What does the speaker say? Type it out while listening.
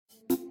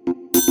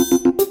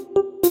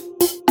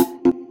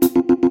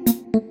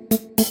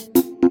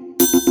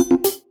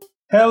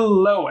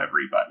Hello,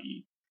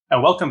 everybody,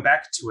 and welcome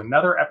back to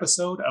another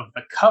episode of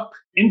the Cup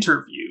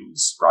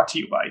Interviews, brought to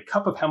you by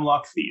Cup of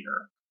Hemlock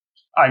Theater.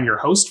 I'm your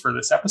host for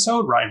this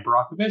episode, Ryan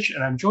Barakovich,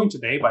 and I'm joined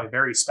today by a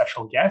very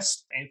special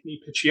guest, Anthony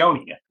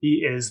Piccione.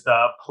 He is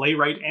the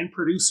playwright and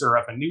producer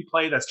of a new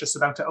play that's just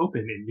about to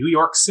open in New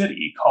York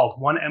City called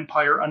One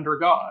Empire Under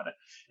God.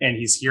 And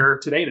he's here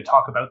today to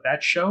talk about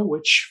that show,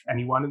 which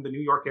anyone in the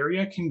New York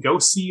area can go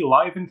see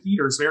live in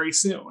theaters very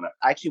soon.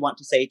 I actually want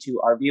to say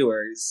to our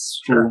viewers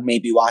who may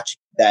be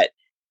watching that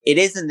it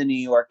is in the New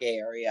York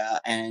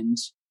area, and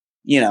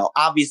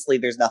obviously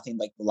there's nothing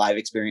like the live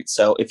experience.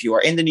 So if you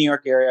are in the New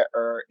York area,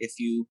 or if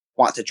you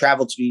want to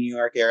travel to the New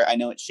York area, I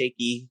know it's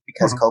shaky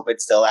because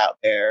COVID's still out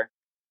there,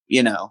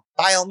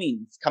 by all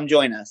means, come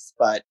join us.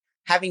 But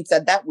having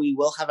said that, we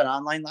will have an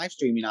online live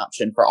streaming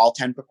option for all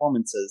 10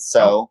 performances.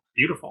 So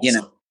beautiful.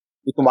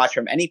 You can watch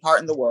from any part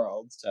in the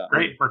world. So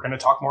great. We're going to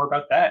talk more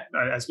about that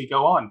as we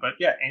go on. But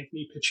yeah,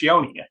 Anthony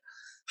Piccione,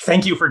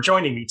 thank you for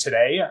joining me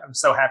today. I'm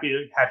so happy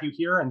to have you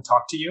here and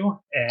talk to you.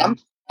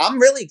 And I'm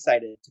really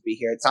excited to be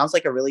here. It sounds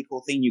like a really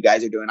cool thing you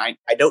guys are doing.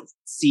 I don't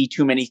see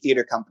too many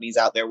theater companies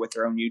out there with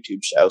their own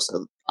YouTube show.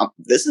 So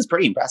this is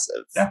pretty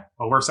impressive. Yeah,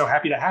 well, we're so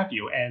happy to have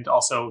you. And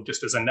also,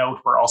 just as a note,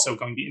 we're also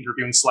going to be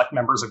interviewing select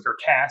members of your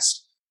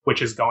cast, which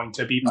is going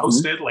to be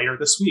posted later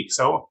this week.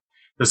 So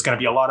there's going to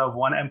be a lot of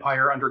One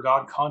Empire Under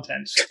God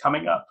content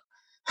coming up.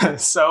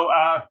 So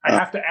I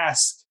have to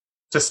ask,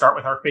 to start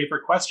with our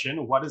favorite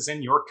question, what is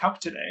in your cup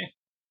today?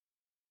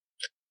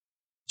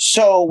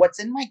 So what's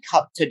in my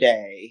cup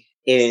today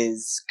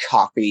is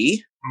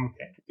coffee.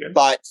 Okay, good.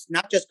 But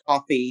not just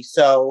coffee.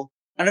 So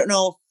I don't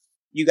know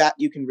if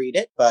you can read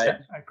it, but yeah,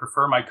 I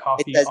prefer my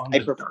coffee on the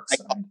dark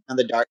side. On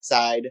the dark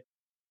side.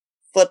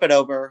 Flip it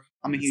over.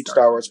 I'm a huge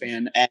Star Wars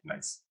fan. And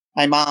nice.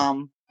 My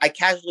mom, I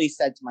casually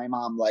said to my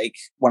mom, like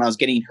when I was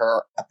getting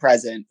her a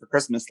present for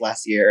Christmas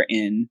last year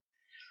in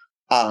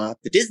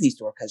the Disney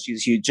store, because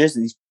she's a huge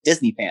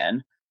Disney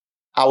fan,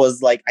 I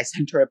was like, I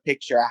sent her a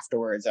picture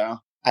afterwards,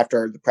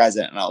 after the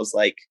present, and I was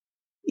like,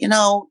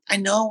 I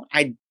know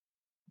I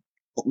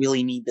don't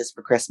really need this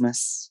for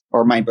Christmas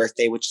or my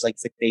birthday, which is like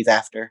 6 days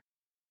after.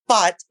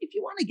 But if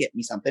you want to get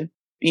me something,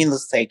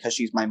 let's say because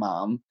she's my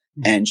mom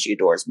and she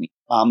adores me.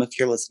 Mom, if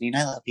you're listening,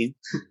 I love you.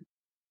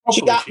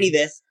 She got me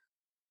this,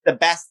 the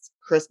best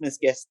Christmas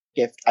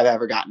gift I've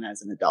ever gotten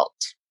as an adult.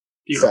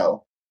 Beautiful.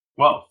 So,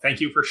 well,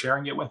 thank you for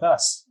sharing it with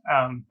us.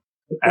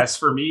 As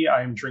for me,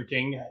 I'm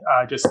drinking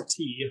just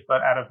tea,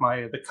 but out of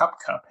the cup.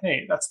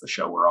 Hey, that's the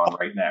show we're on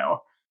right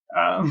now.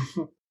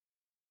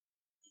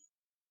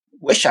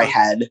 Wish I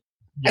had.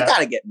 Yeah. I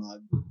gotta get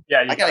mugged.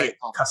 Yeah, you gotta get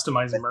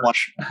customized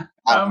merch.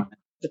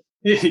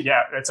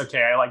 Yeah, it's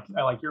okay. I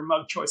like your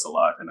mug choice a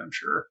lot, and I'm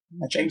sure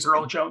James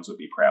Earl Jones would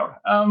be proud.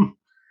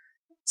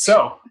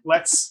 So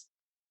let's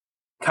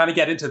kind of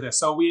get into this.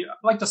 So we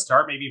like to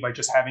start maybe by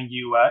just having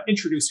you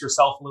introduce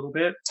yourself a little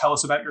bit. Tell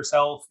us about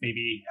yourself.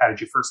 Maybe how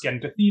did you first get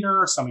into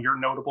theater? Some of your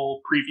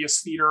notable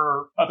previous theater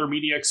or other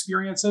media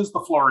experiences.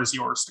 The floor is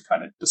yours to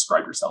kind of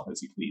describe yourself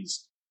as you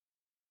please.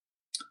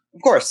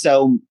 Of course.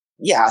 So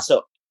yeah.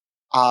 So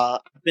I've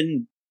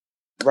been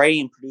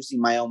writing and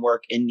producing my own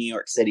work in New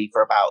York City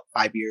for about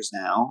 5 years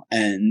now,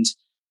 and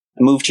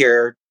I moved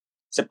here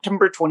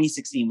September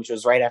 2016, which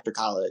was right after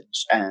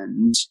college,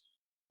 and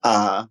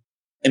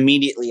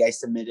immediately I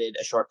submitted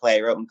a short play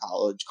I wrote in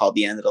college called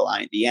The End of the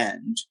Line at the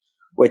End,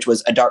 which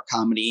was a dark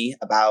comedy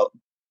about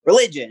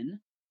religion.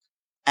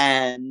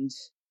 And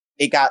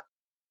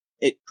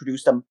it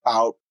produced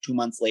about 2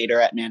 months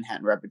later at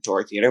Manhattan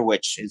Repertory Theater,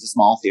 which is a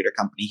small theater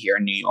company here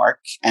in New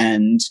York.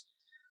 And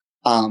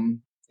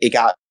it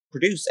got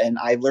produced, and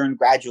I learned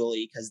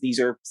gradually, because these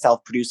are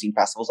self-producing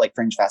festivals, like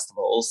fringe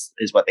festivals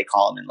is what they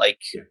call them in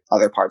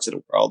other parts of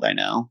the world, I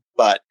know.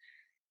 But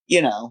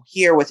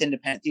here with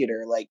independent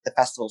theater, like the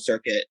festival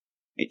circuit,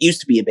 it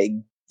used to be a big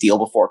deal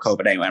before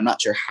COVID anyway. I'm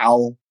not sure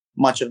how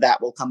much of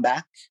that will come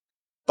back.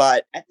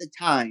 But at the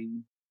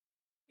time,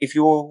 if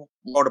you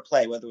wrote a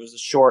play, whether it was a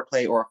short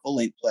play or a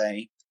full-length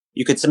play,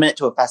 you could submit it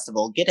to a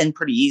festival, get in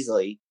pretty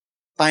easily,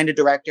 find a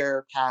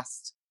director,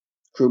 cast,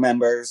 crew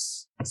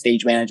members,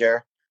 stage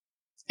manager,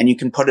 and you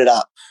can put it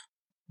up.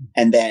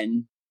 And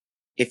then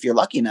if you're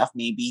lucky enough,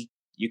 maybe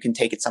you can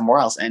take it somewhere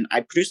else. And I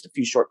produced a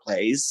few short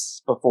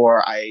plays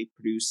before I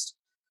produced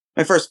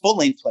my first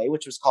full-length play,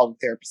 which was called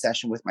Therapy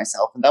Session with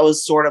Myself. And that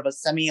was sort of a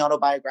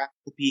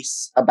semi-autobiographical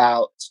piece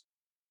about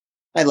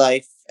my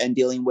life and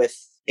dealing with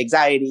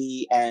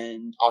anxiety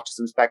and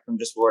autism spectrum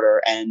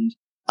disorder and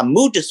a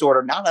mood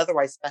disorder not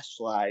otherwise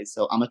specialized.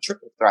 So I'm a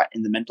triple threat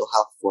in the mental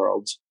health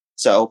world.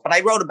 But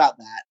I wrote about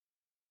that.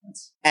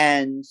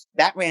 And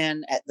that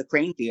ran at the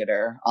Crane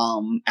Theater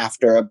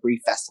after a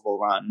brief festival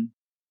run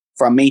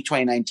from May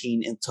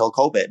 2019 until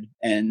COVID.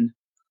 And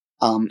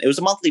it was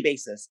a monthly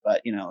basis,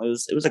 but it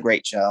was a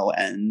great show,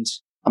 and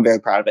I'm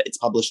very proud of it. It's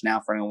published now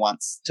for anyone who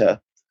wants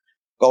to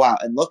go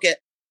out and look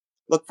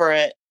for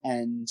it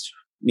and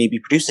maybe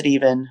produce it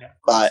even. Yeah,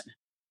 but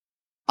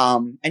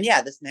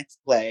this next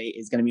play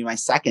is going to be my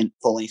second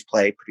full-length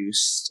play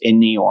produced in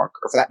New York,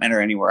 or for that matter,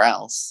 anywhere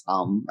else,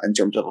 in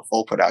terms of a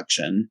full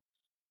production.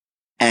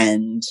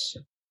 And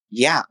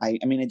yeah, I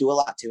mean, I do a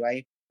lot too.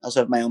 I also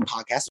have my own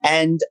podcast,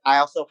 and I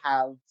also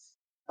have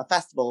a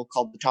festival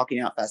called the Talking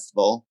Out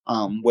Festival,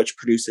 which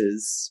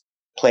produces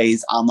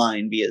plays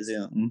online via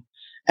Zoom,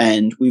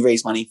 and we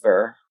raise money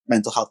for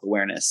mental health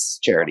awareness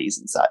charities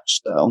and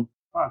such. So,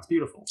 oh, it's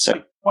beautiful. So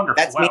like,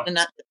 wonderful. That's wow. me.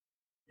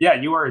 Yeah,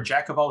 you are a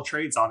jack of all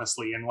trades,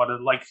 honestly, and what a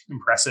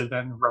impressive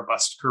and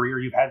robust career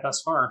you've had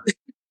thus far.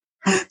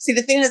 See,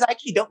 the thing is, I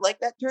actually don't like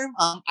that term.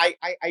 I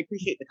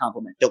appreciate the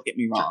compliment. Don't get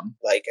me wrong.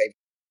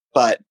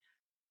 But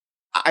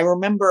I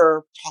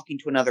remember talking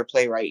to another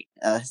playwright.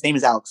 His name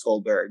is Alex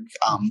Goldberg.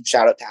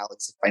 Shout out to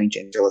Alex if by any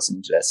chance you're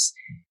listening to this.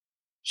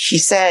 He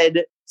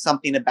said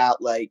something about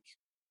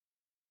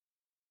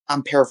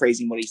I'm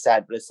paraphrasing what he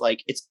said, but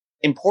it's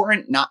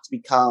important not to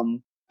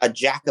become a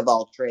jack of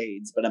all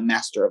trades, but a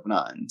master of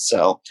none.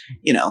 So,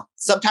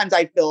 sometimes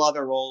I fill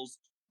other roles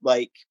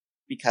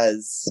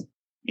because,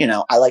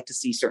 I like to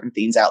see certain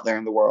things out there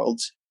in the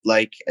world,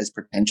 as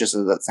pretentious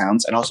as that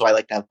sounds. And also I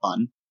like to have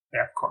fun.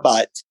 Yeah, of course.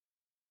 But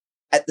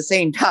at the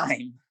same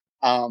time,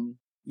 I've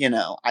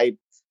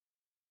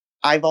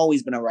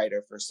always been a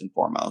writer first and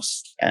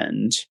foremost,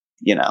 and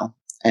yeah.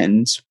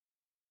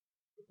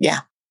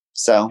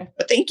 So,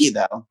 but thank you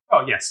though.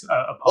 Oh yes,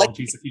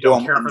 apologies if you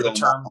don't care for the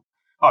term. Well.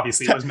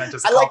 Obviously, it was meant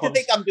as a compliment. I like to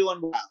think I'm doing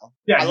well.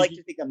 Yeah, I like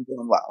to think I'm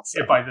doing well.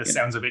 So, by the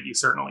sounds of it, you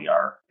certainly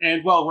are.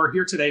 And well, we're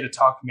here today to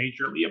talk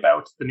majorly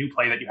about the new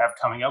play that you have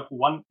coming up,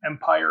 One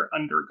Empire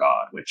Under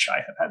God, which I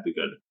have had the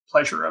good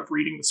pleasure of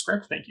reading the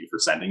script. Thank you for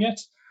sending it.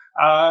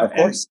 Of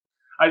course.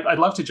 I'd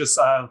love to just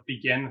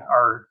begin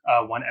our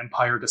One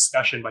Empire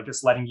discussion by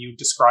just letting you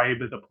describe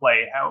the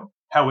play.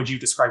 How would you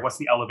describe what's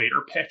the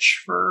elevator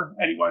pitch for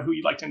anyone who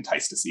you'd like to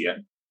entice to see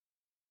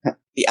it?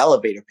 The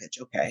elevator pitch,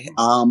 okay.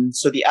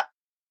 So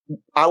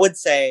I would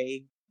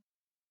say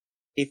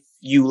if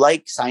you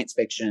like science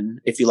fiction,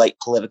 if you like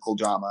political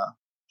drama,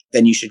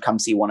 then you should come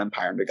see One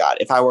Empire Under God.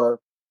 If I were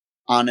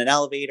on an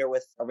elevator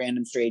with a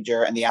random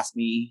stranger and they asked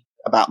me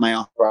about my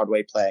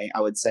off-Broadway play,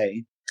 I would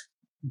say,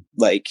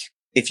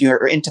 if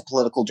you're into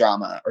political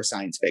drama or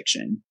science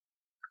fiction,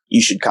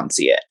 you should come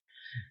see it.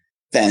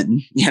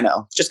 Then,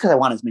 just because I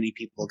want as many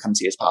people to come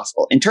see as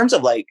possible. In terms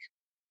of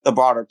the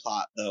broader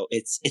plot, though,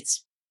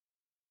 it's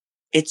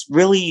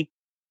really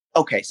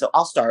okay. So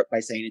I'll start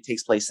by saying it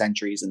takes place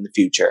centuries in the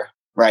future,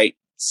 right?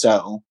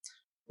 So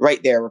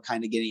right there, we're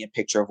kind of getting a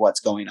picture of what's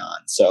going on.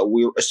 So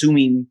we're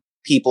assuming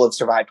people have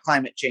survived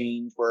climate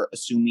change. We're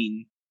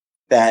assuming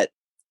that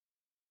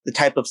the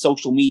type of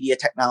social media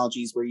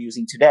technologies we're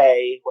using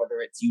today, whether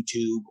it's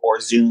YouTube or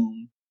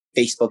Zoom,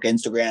 Facebook,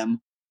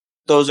 Instagram,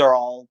 those are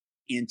all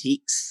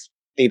antiques.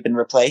 They've been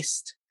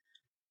replaced.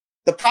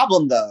 The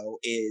problem, though,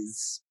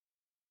 is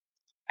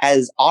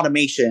as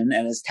automation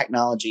and as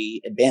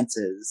technology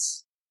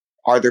advances,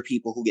 are there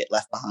people who get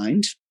left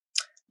behind?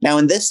 Now,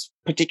 in this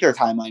particular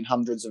timeline,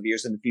 hundreds of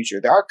years in the future,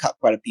 there are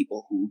quite a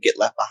people who get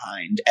left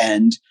behind.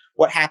 And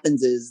what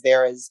happens is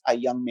there is a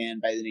young man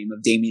by the name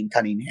of Damien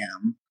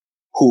Cunningham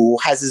who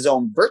has his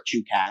own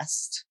virtue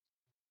cast.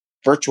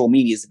 Virtual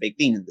media is a big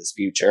thing in this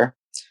future.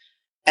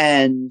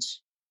 And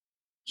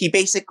he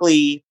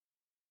basically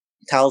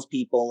tells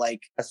people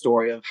a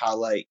story of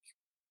how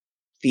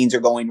things are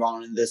going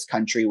wrong in this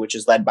country, which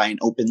is led by an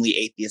openly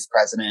atheist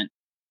president.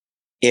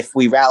 If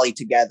we rally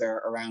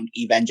together around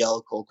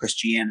evangelical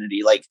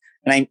Christianity,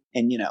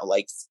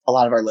 a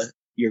lot of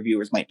your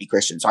viewers might be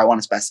Christian. So I want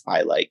to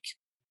specify,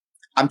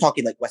 I'm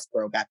talking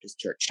Westboro Baptist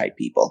Church type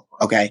people.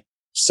 Okay.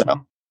 So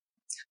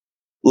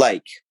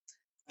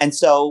and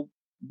so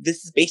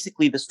this is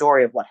basically the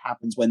story of what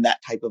happens when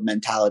that type of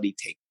mentality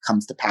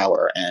comes to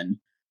power. And,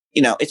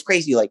 it's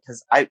crazy,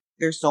 because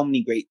there's so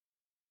many great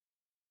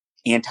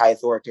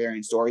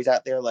anti-authoritarian stories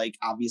out there.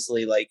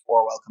 Obviously,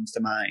 Orwell comes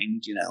to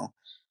mind,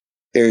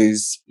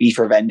 there's V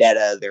for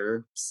Vendetta.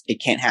 There's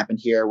It Can't Happen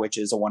Here, which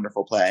is a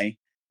wonderful play.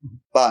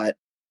 But,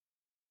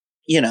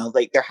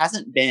 there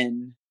hasn't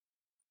been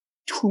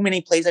too many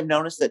plays I've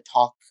noticed that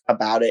talk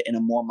about it in a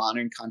more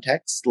modern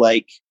context.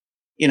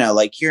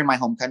 Here in my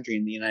home country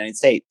in the United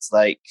States,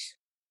 I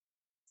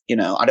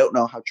don't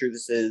know how true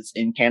this is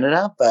in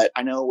Canada, but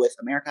I know with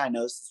America, I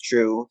know this is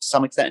true to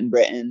some extent in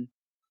Britain.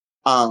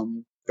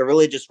 The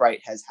religious right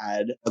has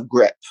had a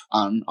grip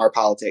on our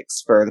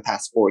politics for the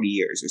past 40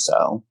 years or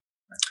so.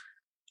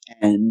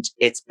 And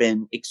it's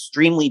been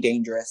extremely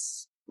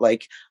dangerous.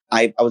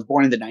 I was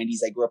born in the 90s.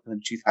 I grew up in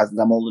the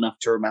 2000s. I'm old enough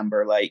to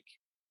remember,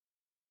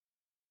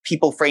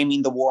 people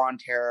framing the war on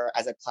terror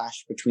as a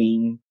clash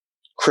between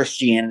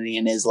Christianity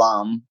and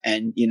Islam,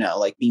 and,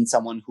 being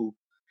someone who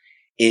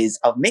is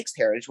of mixed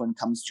heritage when it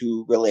comes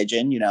to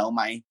religion.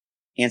 My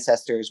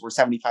ancestors were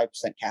 75%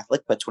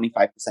 Catholic, but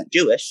 25%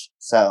 Jewish.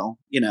 So,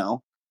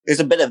 there's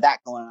a bit of that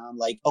going on.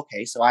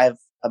 Okay, so I have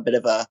a bit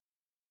of a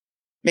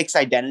mixed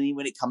identity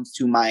when it comes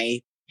to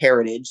my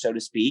heritage, so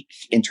to speak,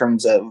 in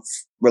terms of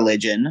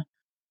religion.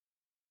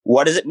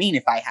 What does it mean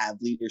if I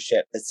have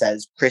leadership that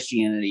says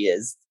Christianity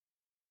is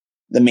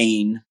the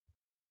main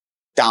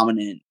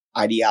dominant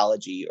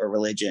ideology or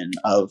religion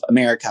of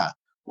America?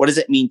 What does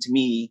it mean to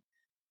me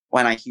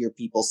when I hear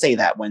people say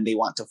that, when they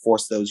want to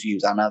force those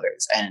views on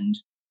others. And,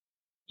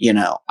 you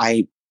know,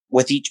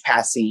 with each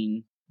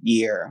passing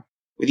year,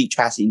 with each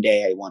passing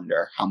day, I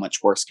wonder how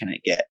much worse can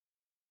it get?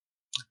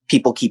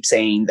 People keep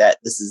saying that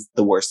this is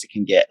the worst it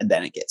can get, and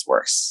then it gets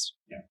worse.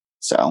 Yeah.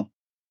 So.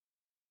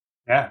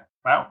 Yeah.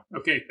 Wow.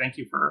 Okay. Thank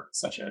you for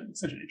such an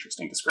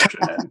interesting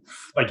description. And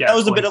like, yeah, that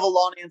was a bit of a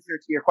long answer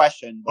to your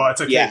question. Well,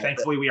 it's okay. Yeah,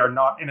 thankfully, we are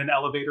not in an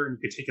elevator, and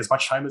you could take as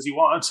much time as you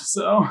want.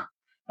 So,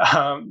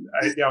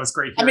 it was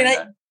great hearing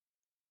that.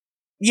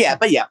 Yeah,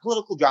 but yeah,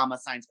 political drama,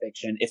 science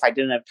fiction. If I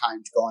didn't have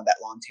time to go on that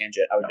long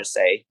tangent, I would just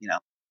say,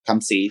 come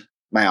see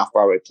my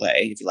off-Broadway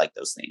play if you like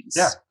those things.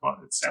 Yeah, well,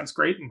 it sounds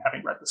great. And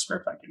having read the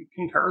script, I can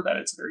concur that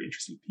it's a very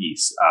interesting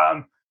piece.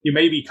 You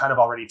maybe kind of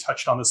already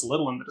touched on this a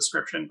little in the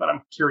description, but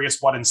I'm curious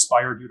what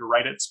inspired you to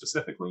write it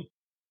specifically.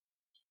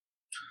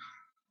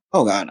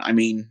 Oh God, I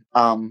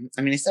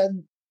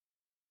said,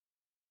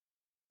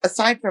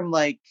 aside from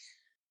I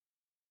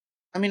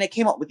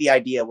came up with the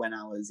idea when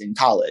I was in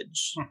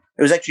college.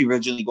 It was actually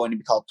originally going to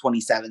be called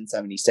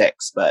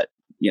 2776, but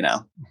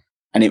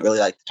I didn't really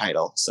like the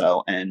title.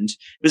 So, and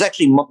it was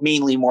actually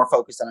mainly more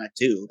focused on Act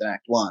 2 than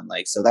Act 1.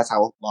 So that's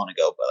how long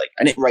ago, but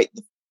I didn't write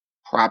the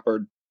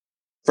proper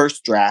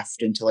first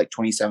draft until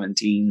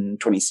 2017,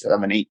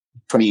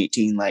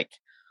 2018.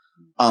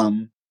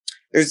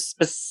 There's a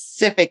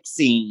specific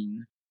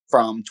scene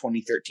from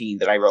 2013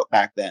 that I wrote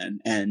back then,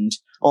 and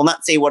I will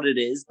not say what it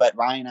is, but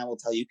Ryan, I will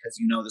tell you because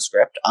you know the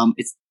script.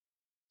 It's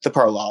the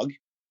prologue.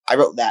 I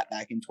wrote that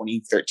back in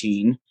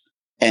 2013,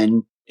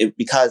 and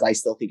because I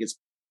still think it's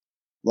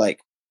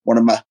one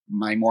of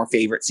my more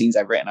favorite scenes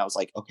I've written, I was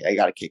like, okay, I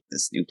got to kick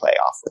this new play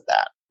off with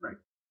that. Right.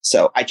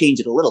 So I changed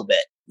it a little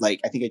bit. I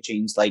think I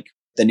changed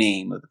the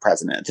name of the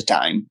president at the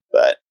time,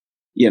 but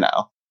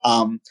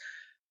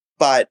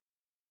but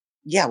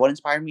yeah, what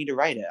inspired me to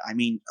write it?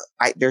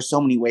 There's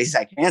so many ways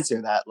I can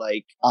answer that.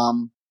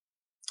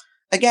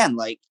 Again,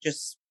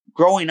 just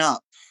growing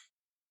up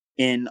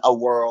in a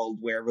world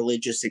where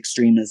religious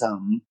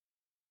extremism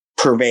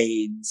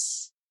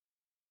pervades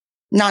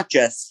not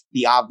just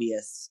the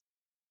obvious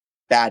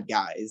bad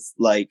guys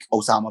like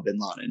Osama bin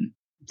Laden,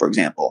 for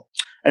example.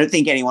 I don't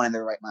think anyone in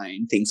their right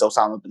mind thinks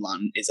Osama bin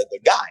Laden is a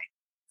good guy.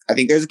 I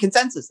think there's a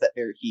consensus that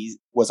he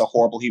was a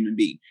horrible human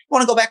being. You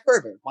want to go back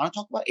further? Want to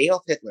talk about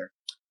Adolf Hitler?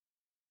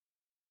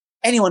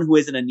 Anyone who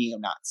isn't a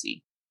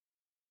neo-Nazi.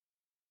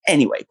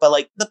 Anyway,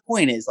 but the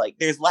point is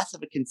there's less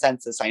of a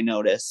consensus, I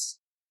notice,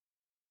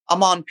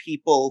 among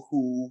people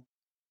who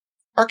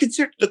are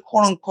considered the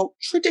quote-unquote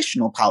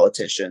traditional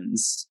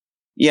politicians.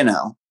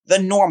 The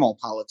normal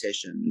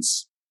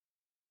politicians.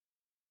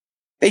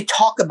 They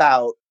talk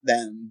about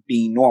them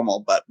being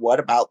normal, but what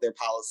about their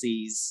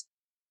policies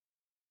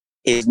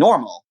is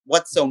normal?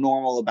 What's so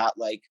normal about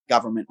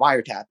government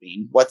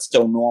wiretapping? What's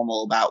so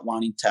normal about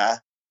wanting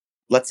to,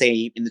 let's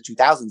say in the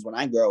 2000s when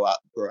I grew up,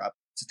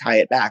 to tie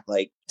it back,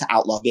 to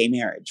outlaw gay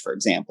marriage, for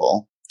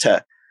example,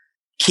 to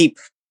keep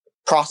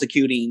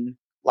prosecuting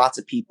lots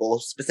of people,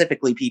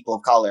 specifically people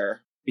of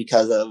color,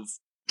 because of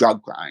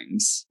drug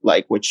crimes,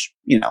 which,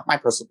 my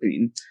personal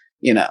opinion,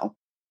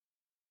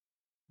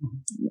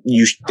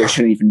 there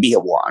shouldn't even be a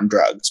war on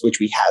drugs, which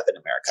we have in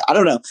America. I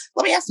don't know.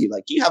 Let me ask you,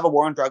 do you have a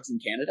war on drugs in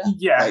Canada?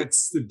 Yeah,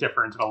 it's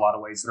different in a lot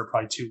of ways that are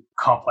probably too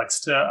complex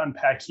to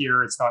unpack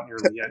here. It's not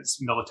nearly as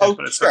militant,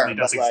 but it certainly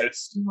does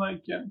exist.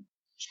 Yeah.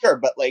 Sure,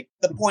 but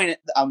the point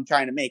I'm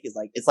trying to make is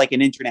it's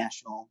an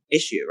international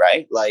issue,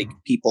 right?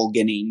 People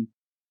getting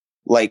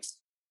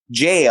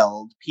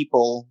jailed,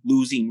 people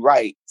losing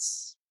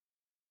rights,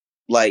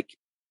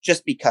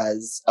 just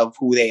because of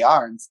who they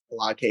are in a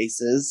lot of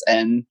cases,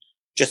 and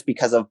just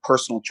because of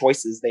personal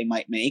choices they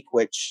might make,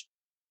 I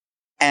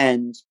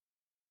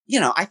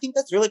think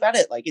that's really about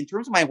it. In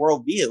terms of my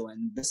worldview,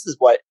 and this is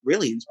what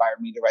really inspired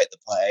me to write the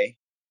play,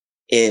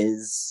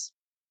 is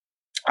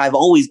I've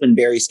always been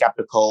very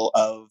skeptical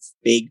of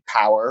big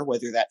power,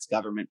 whether that's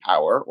government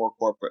power or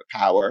corporate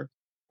power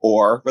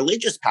or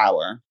religious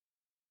power.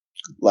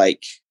 My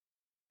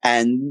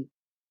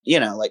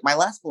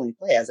last full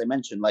play, as I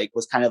mentioned,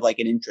 was kind of an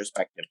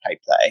introspective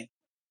type play.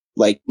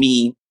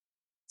 Me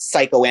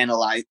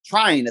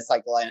trying to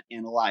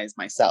psychoanalyze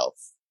myself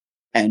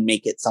and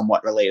make it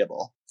somewhat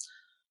relatable.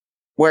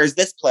 Whereas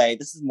this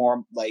is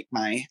more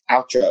my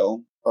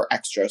outro or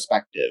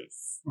extrospective.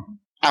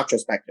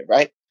 Outrospective,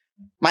 right?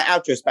 My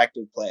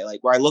outrospective play,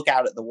 where I look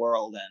out at the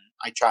world and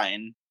I try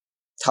and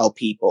tell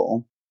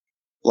people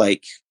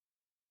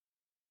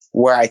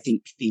where I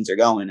think things are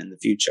going in the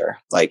future,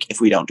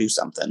 if we don't do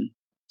something.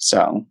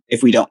 So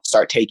if we don't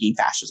start taking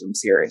fascism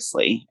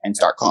seriously and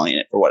start calling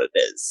it for what it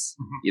is,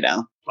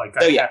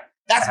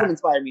 that's what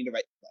inspired me to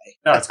write the play.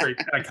 No, it's great.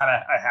 I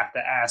have to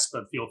ask,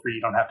 but feel free.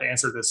 You don't have to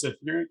answer this if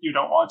you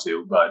don't want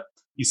to. But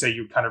you say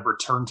you kind of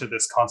returned to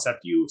this concept.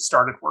 You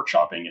started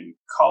workshopping in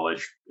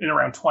college in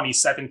around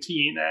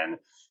 2017, and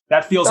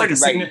that feels like a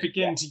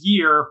significant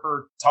year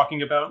for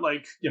talking about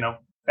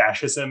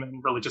fascism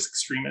and religious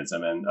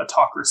extremism and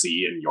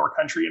autocracy in your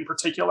country in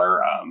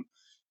particular.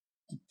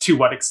 To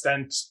what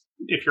extent,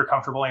 if you're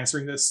comfortable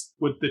answering this,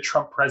 would the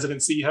Trump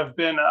presidency have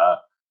been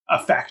a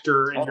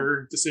factor in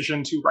your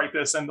decision to write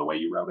this and the way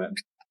you wrote it?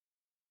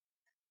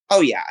 Oh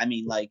yeah, I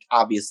mean, like,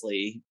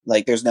 obviously,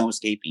 like, there's no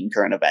escaping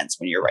current events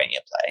when you're writing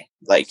a play.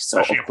 Like,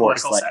 especially so of a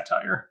course, political like,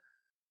 satire.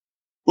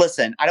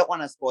 listen, I don't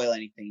want to spoil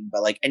anything,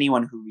 but like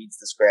anyone who reads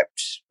the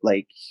script,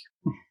 like,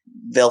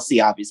 they'll see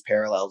obvious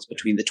parallels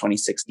between the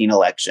 2016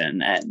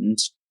 election and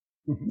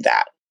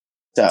that.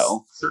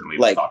 So certainly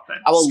like, the thought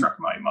that struck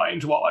my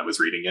mind while I was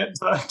reading it.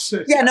 But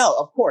yeah, no,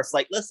 of course.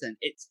 Like, listen,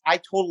 I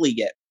totally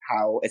get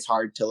how it's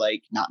hard to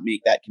like not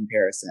make that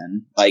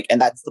comparison. Like,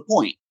 and that's the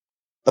point.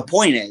 The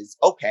point is,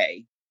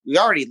 okay, we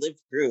already lived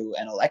through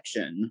an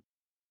election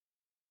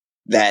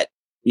that,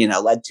 you know,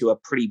 led to a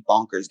pretty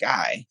bonkers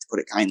guy, to put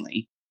it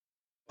kindly.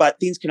 But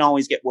things can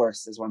always get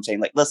worse, is what I'm saying.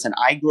 Like, listen,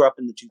 I grew up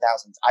in the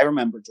 2000s. I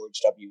remember George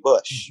W.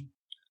 Bush. Mm-hmm.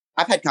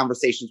 I've had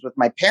conversations with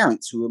my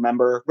parents who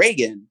remember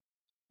Reagan,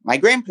 my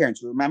grandparents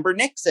who remember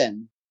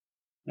Nixon.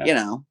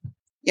 Yeah.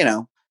 You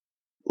know,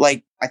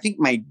 like, I think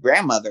my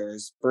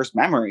grandmother's first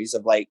memories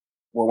of like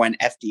were when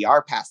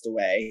FDR passed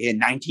away in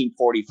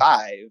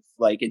 1945,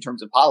 like, in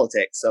terms of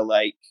politics. So,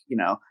 like, you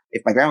know,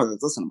 if my grandmother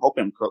was listening, I'm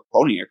hoping I'm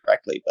quoting her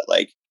correctly, but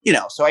like, you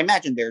know, so I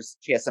imagine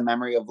she has a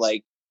memory of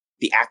like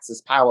the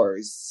Axis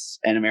powers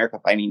and America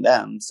fighting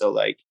them. So,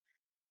 like,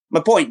 my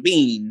point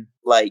being,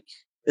 like,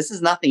 this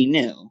is nothing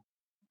new.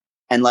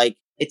 And like,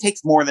 it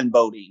takes more than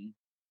voting.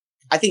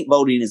 I think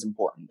voting is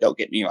important, don't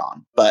get me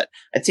wrong, but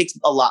it takes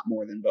a lot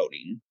more than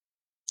voting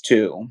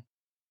to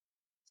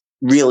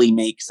really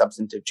make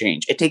substantive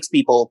change. It takes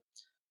people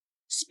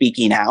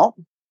speaking out,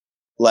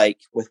 like,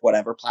 with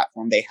whatever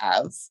platform they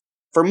have.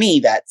 For me,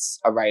 that's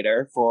a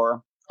writer.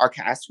 For our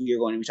cast, who you're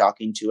going to be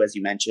talking to, as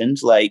you mentioned,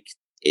 like,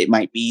 it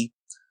might be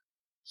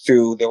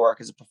through their work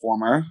as a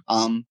performer,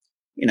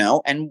 you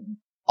know, and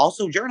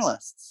also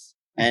journalists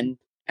and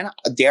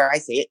dare I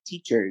say it,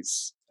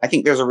 teachers. I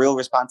think there's a real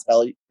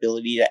responsibility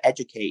to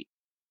educate.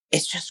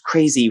 It's just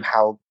crazy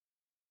how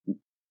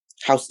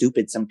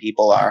stupid some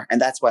people are,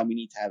 and that's why we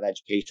need to have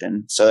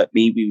education, so that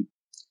maybe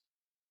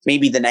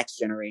the next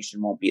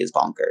generation won't be as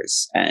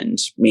bonkers, and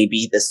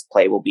maybe this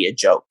play will be a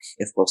joke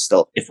if we're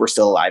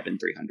still alive in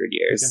 300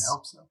 years. I can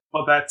hope so.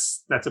 Well,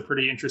 that's a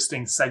pretty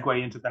interesting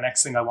segue into the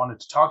next thing I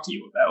wanted to talk to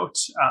you about,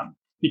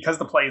 because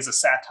the play is a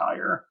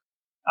satire.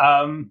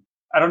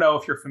 I don't know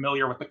if you're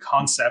familiar with the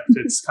concept.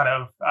 It's kind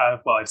of,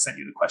 well, I sent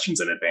you the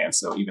questions in advance,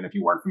 so even if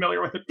you weren't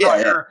familiar with it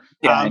prior,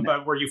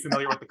 but were you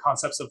familiar with the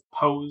concepts of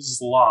Poe's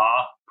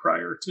law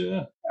prior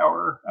to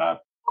our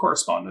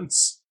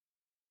correspondence?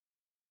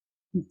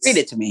 Read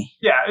it to me.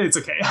 Yeah, it's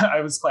okay.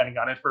 I was planning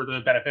on it for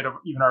the benefit of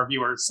even our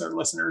viewers or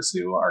listeners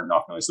who are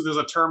not familiar. So there's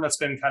a term that's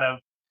been kind of,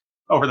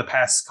 over the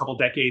past couple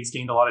decades,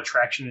 gained a lot of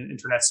traction in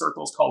internet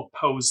circles called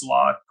Poe's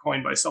law,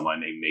 coined by someone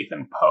named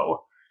Nathan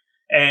Poe.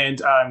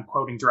 And I'm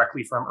quoting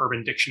directly from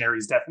Urban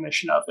Dictionary's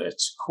definition of it.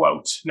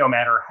 Quote, no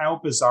matter how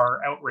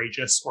bizarre,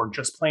 outrageous, or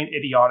just plain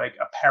idiotic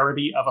a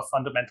parody of a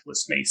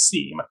fundamentalist may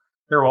seem,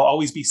 there will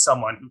always be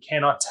someone who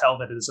cannot tell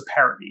that it is a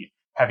parody,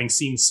 having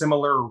seen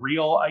similar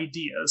real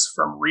ideas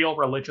from real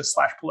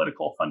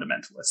religious/political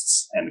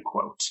fundamentalists, end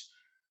quote.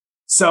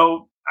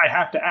 So I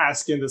have to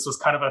ask, and this was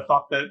kind of a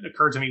thought that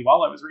occurred to me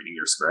while I was reading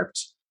your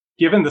script,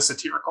 given the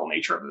satirical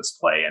nature of this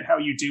play and how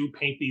you do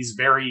paint these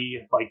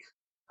very, like,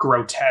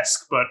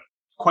 grotesque but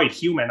quite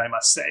human, I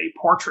must say,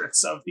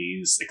 portraits of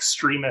these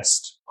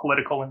extremist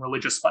political and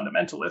religious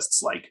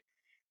fundamentalists like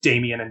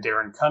Damien and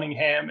Darren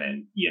Cunningham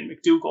and Ian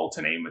McDougall,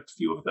 to name a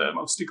few of the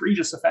most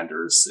egregious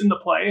offenders in the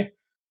play.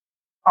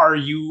 Are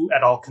you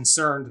at all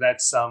concerned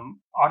that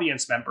some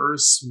audience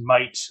members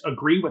might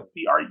agree with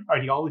the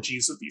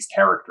ideologies of these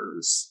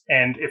characters?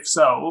 And if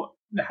so,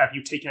 have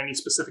you taken any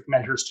specific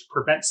measures to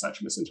prevent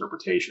such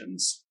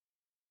misinterpretations?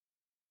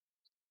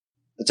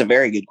 That's a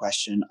very good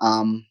question.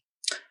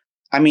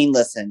 I mean,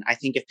 listen, I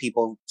think if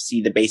people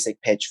see the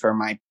basic pitch for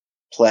my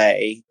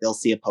play, they'll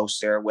see a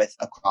poster with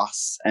a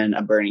cross and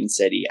a burning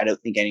city. I don't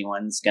think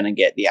anyone's going to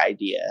get the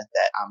idea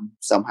that I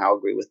somehow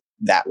agree with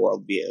that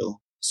worldview.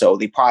 So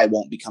they probably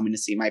won't be coming to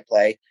see my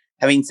play.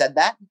 Having said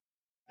that,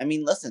 I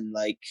mean, listen,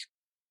 like,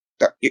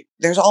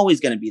 there's always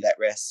going to be that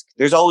risk.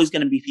 There's always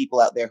going to be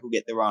people out there who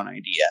get the wrong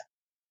idea.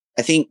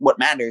 I think what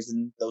matters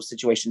in those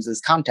situations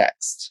is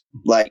context.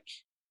 Like,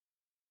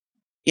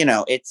 you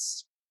know,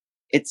 it's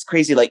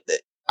crazy. Like,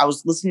 I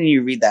was listening to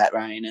you read that,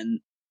 Ryan, and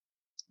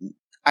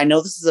I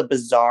know this is a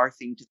bizarre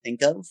thing to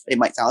think of. It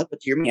might sound like, but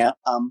hear me out.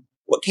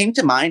 What came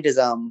to mind is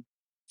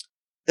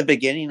the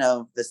beginning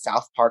of the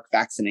South Park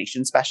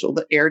vaccination special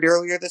that aired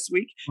earlier this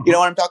week. Mm-hmm. You know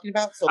what I'm talking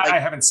about? So, like, I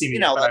haven't seen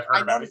it, but like, I've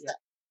heard about it.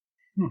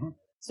 Mm-hmm.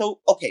 So,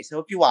 okay, so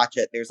if you watch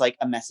it, there's like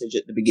a message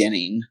at the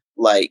beginning,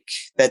 like,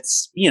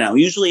 that's, you know,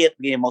 usually at the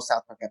beginning of most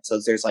South Park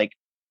episodes, there's like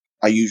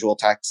a usual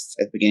text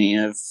at the beginning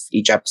of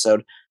each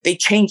episode. They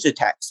changed the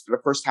text for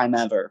the first time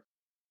ever.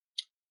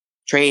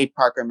 Trey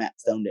Parker, Matt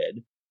Stone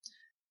did.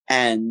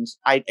 And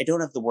I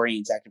don't have the wording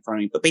exact in front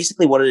of me, but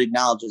basically what it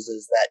acknowledges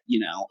is that, you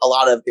know, a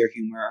lot of their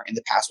humor in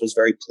the past was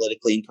very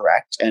politically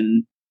incorrect.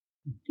 And,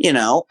 you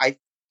know, I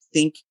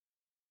think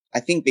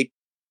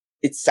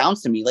it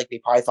sounds to me like they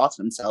probably thought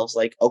to themselves,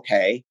 like,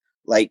 okay,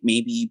 like,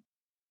 maybe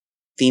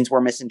things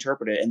were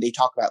misinterpreted. And they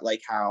talk about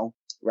like how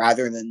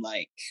rather than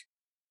like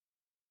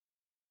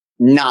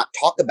not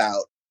talk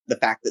about the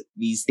fact that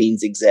these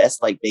things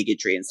exist, like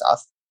bigotry and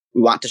stuff,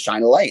 we want to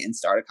shine a light and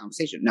start a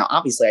conversation. Now,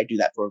 obviously, I do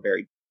that for a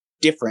very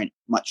different,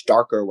 much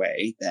darker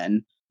way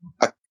than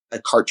a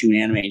cartoon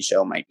animated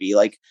show might be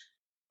like.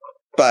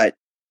 But,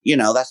 you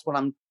know, that's what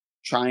I'm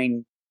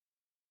trying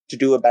to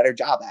do a better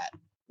job at.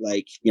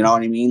 Like, you know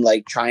what I mean?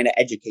 Like trying to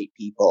educate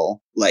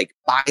people, like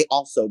by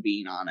also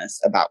being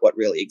honest about what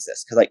really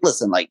exists. Cause like,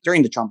 listen, like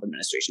during the Trump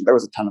administration, there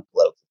was a ton of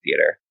political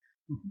theater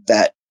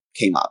that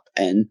came up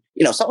and,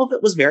 you know, some of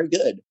it was very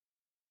good.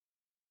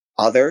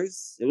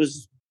 Others, it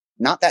was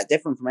not that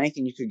different from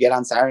anything you could get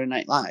on Saturday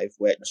Night Live,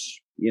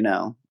 which, you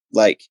know,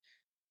 like,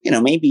 you know,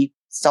 maybe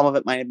some of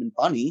it might have been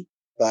funny,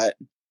 but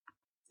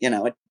you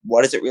know,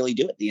 what does it really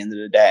do at the end of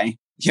the day?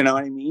 You know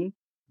what I mean?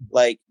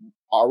 Like,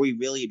 are we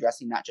really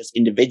addressing not just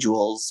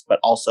individuals, but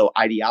also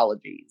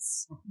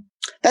ideologies?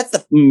 That's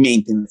the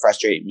main thing that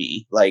frustrated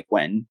me. Like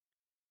when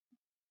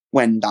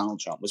Donald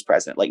Trump was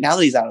president, like now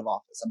that he's out of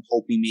office, I'm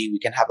hoping maybe we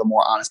can have a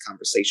more honest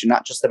conversation,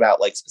 not just about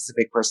like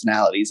specific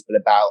personalities, but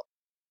about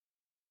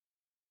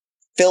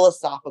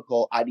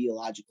philosophical,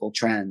 ideological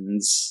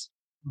trends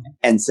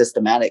and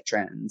systematic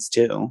trends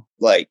too,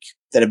 like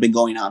that have been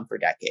going on for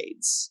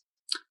decades.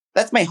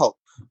 That's my hope.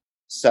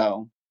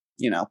 So,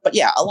 you know, but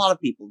yeah, a lot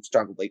of people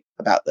struggle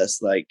about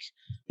this. Like,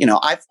 you know,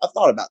 I've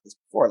thought about this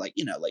before. Like,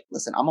 you know, like,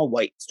 listen, I'm a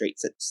white, straight,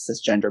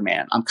 cisgender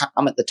man.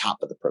 I'm at the top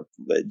of the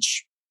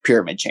privilege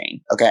pyramid chain.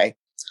 Okay.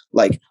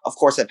 Like, of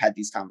course, I've had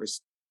these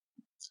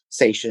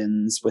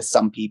conversations with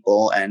some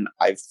people and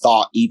I've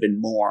thought even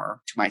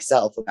more to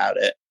myself about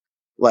it.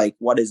 Like,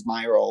 what is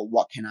my role?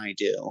 What can I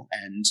do?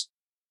 And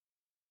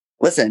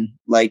listen,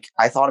 like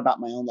I thought about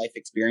my own life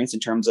experience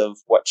in terms of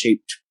what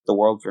shaped the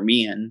world for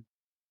me. And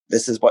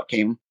this is what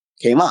came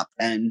up.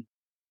 And,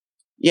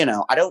 you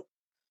know, I don't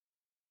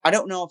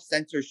know if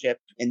censorship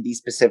in these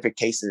specific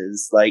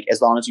cases, like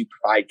as long as you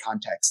provide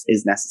context,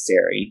 is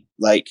necessary.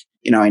 Like,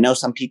 you know, I know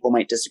some people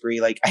might disagree.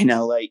 Like, I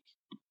know, like,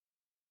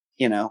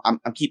 you know, I'm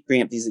keep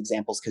bringing up these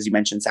examples because you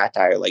mentioned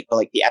satire, like, but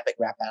like the epic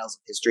rap battles of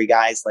history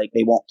guys, like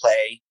they won't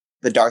play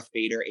the Darth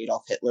Vader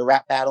Adolf Hitler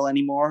rap battle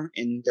anymore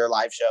in their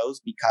live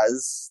shows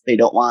because they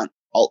don't want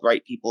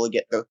alt-right people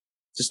to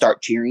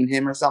start cheering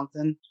him or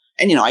something.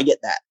 And, you know, I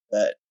get that,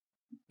 but,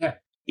 yeah,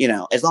 you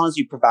know, as long as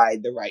you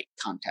provide the right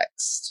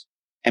context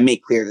and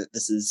make clear that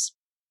this is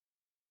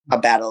a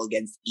battle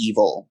against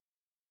evil,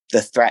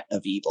 the threat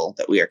of evil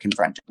that we are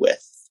confronted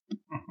with.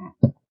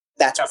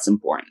 That's what's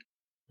important.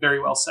 Very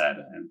well said.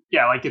 And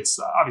yeah, like it's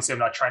obviously I'm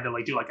not trying to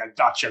like do like a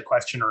gotcha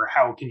question or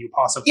how can you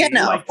possibly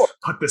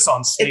put this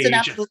on stage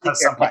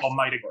because some people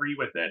might agree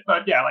with it.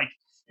 But yeah, like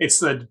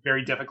it's a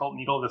very difficult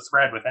needle to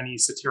thread with any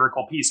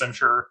satirical piece. I'm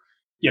sure,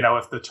 you know,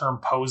 if the term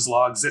pose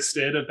law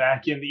existed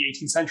back in the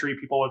 18th century,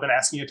 people would have been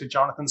asking it to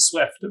Jonathan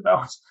Swift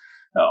about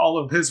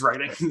all of his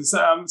writings.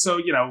 So,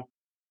 you know,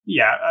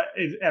 yeah,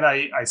 and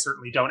I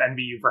certainly don't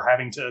envy you for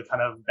having to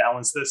kind of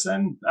balance this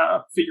and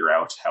figure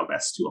out how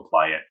best to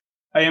apply it.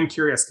 I am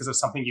curious because of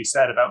something you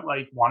said about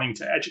like wanting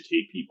to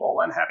educate people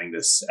and having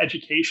this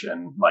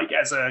education like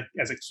as a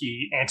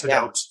key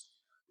antidote.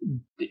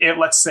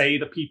 Let's say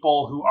the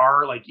people who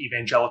are like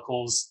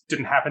evangelicals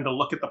didn't happen to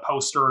look at the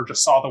poster or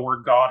just saw the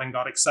word God and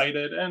got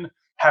excited and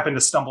happened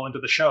to stumble into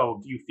the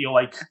show. Do you feel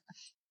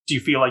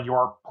like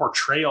your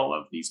portrayal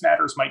of these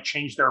matters might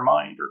change their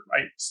mind? Or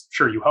I'm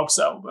sure you hope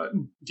so, but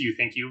do you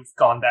think you've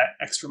gone that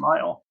extra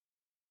mile?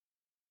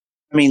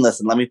 I mean,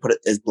 listen, let me put it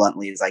as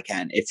bluntly as I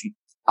can.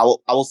 I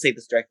will say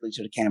this directly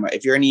to the camera.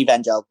 If you're an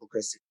evangelical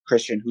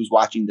Christian who's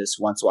watching this,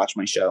 who wants to watch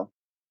my show,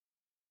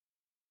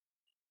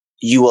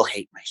 you will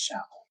hate my show.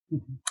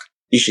 Mm-hmm.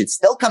 You should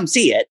still come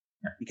see it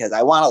because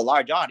I want a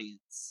large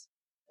audience.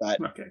 But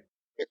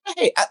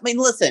hey, I mean,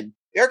 listen,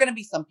 there are going to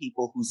be some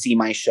people who see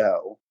my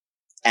show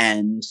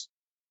and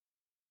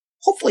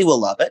hopefully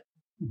will love it,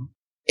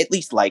 at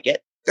least like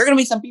it. There are going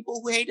to be some people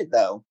who hate it,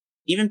 though,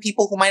 even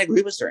people who might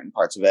agree with certain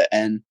parts of it.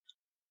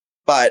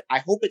 But I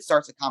hope it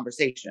starts a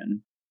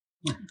conversation.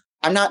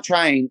 I'm not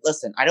trying.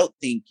 Listen, I don't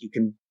think you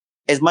can,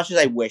 as much as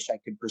I wish I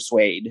could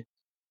persuade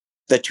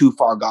the too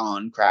far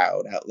gone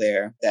crowd out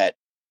there that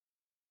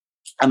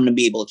I'm going to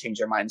be able to change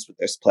their minds with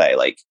this play.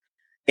 Like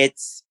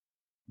it's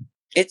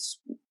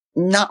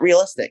not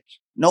realistic.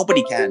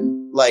 Nobody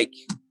can. Like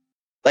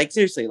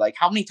seriously, like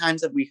how many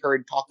times have we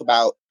heard talk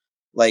about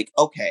like,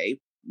 okay,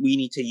 we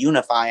need to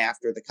unify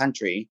after the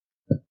country,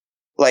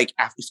 like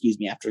after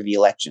the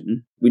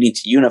election, we need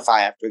to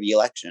unify after the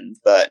election,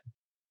 but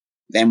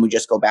then we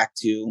just go back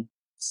to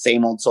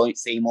same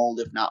old,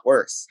 if not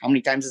worse. How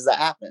many times has that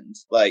happened?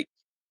 Like,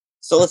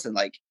 so listen,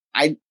 like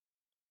I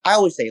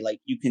always say, like,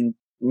 you can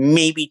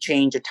maybe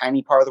change a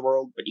tiny part of the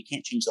world, but you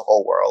can't change the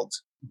whole world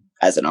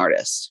as an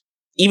artist.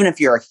 Even if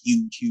you're a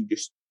huge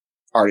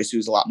artist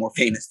who's a lot more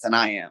famous than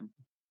I am,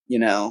 you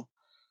know,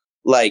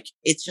 like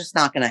it's just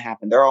not going to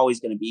happen. There are always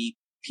going to be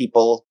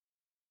people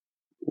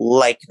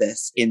like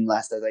this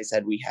unless, as I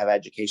said, we have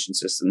education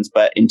systems.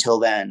 But until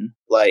then,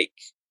 like,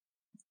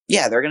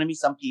 yeah, there are going to be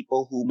some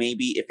people who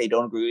maybe if they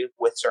don't agree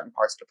with certain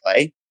parts of the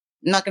play,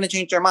 not going to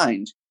change their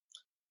mind.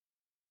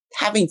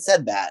 Having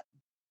said that,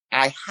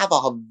 I have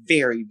a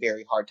very,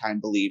 very hard time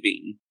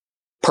believing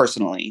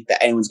personally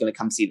that anyone's going to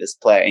come see this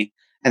play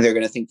and they're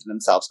going to think to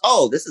themselves,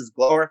 oh, this is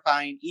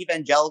glorifying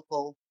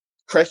evangelical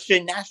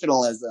Christian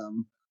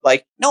nationalism.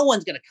 Like, no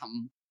one's going to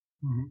come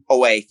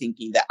away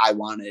thinking that I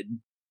wanted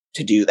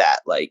to do that.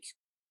 Like,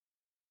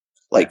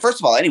 first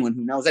of all, anyone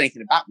who knows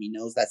anything about me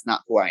knows that's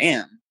not who I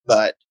am.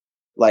 But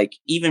like,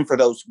 even for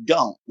those who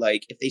don't,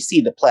 like, if they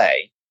see the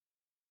play,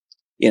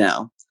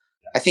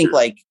 I think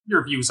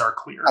your views are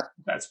clear.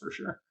 That's for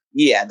sure.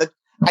 Yeah.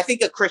 I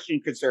think a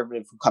Christian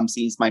conservative who comes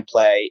sees my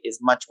play is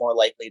much more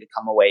likely to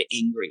come away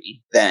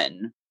angry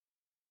than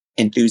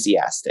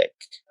enthusiastic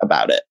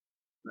about it.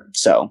 Right.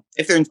 So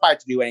if they're inspired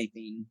to do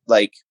anything,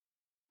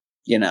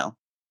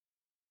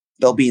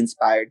 they'll be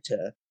inspired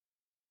to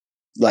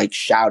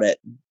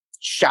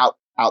shout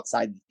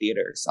outside the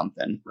theater or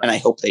something. Right. And I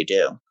hope they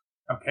do.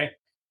 Okay.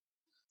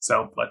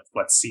 So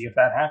let's see if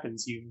that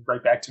happens. You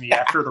write back to me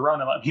after the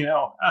run and let me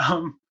know.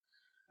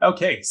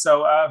 Okay.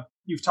 So,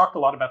 you've talked a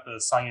lot about the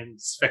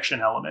science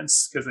fiction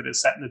elements because it is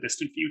set in the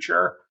distant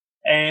future.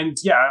 And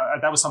yeah,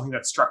 that was something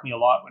that struck me a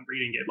lot when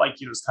reading it.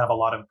 There's kind of a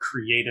lot of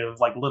creative,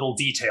 little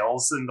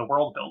details in the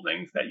world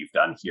building that you've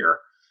done here.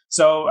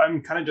 So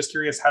I'm kind of just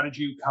curious, how did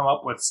you come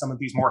up with some of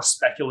these more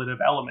speculative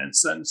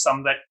elements? And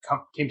some that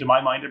came to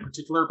my mind in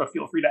particular, but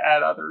feel free to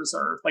add others,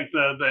 are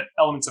the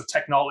elements of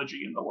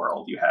technology in the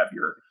world.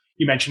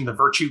 You mentioned the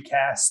virtue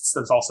casts.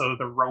 There's also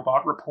the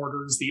robot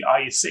reporters, the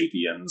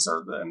Sapiens,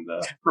 or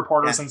the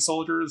reporters and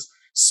soldiers,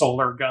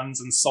 solar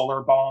guns and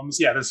solar bombs.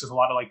 Yeah, there's just a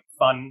lot of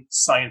fun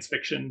science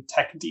fiction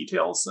tech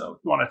details. So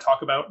you want to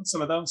talk about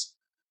some of those?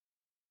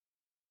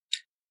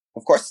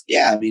 Of course.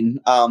 Yeah. I mean,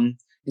 in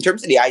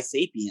terms of the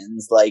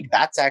Sapiens,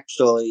 that's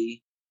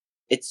actually,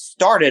 it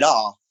started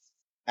off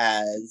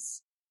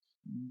as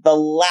the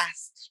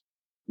last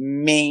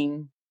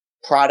main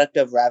product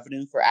of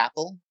revenue for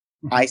Apple.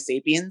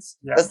 Sapiens.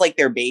 Yeah. That's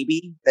their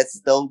baby. That's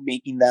still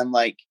making them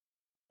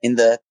in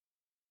the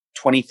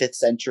 25th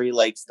century,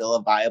 still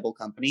a viable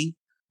company.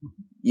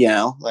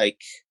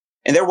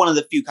 And they're one of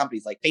the few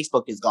companies.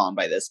 Facebook is gone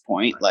by this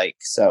point.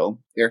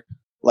 So they're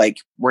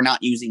we're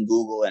not using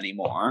Google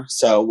anymore.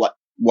 So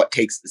what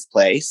takes this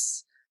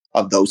place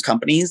of those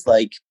companies?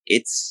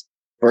 It's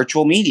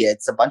virtual media.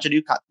 It's a bunch of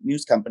new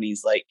news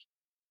companies.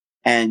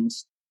 And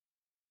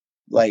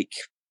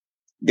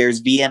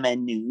there's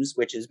VMN News,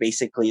 which is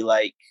basically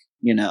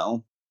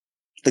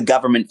the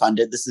government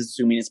funded. This is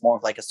assuming it's more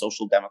of a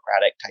social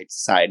democratic type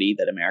society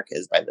that America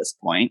is by this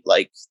point.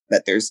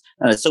 That there's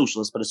not a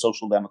socialist, but a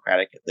social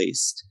democratic at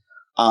least.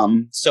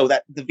 So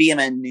that the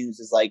VMN News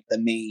is the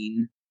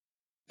main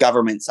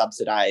government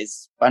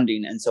subsidized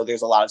funding. And so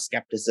there's a lot of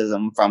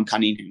skepticism from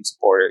Cunningham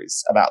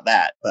supporters about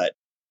that. But,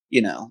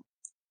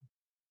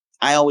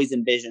 I always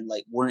envisioned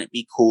wouldn't it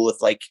be cool if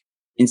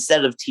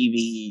instead of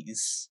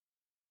TVs,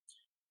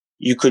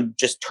 you could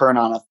just turn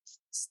on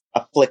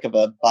a flick of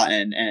a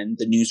button and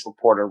the news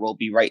reporter will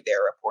be right there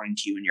reporting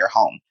to you in your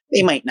home.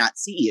 They might not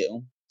see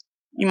you.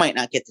 You might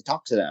not get to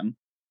talk to them,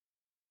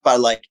 but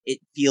it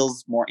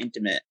feels more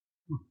intimate.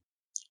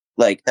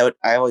 That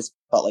I always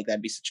felt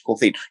that'd be such a cool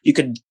thing. You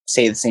could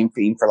say the same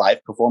thing for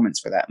live performance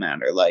for that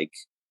matter.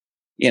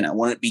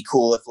 Wouldn't it be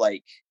cool if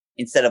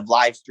instead of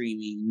live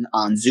streaming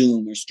on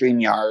Zoom or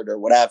StreamYard or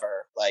whatever,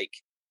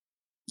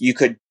 you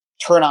could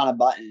turn on a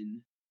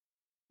button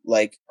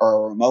or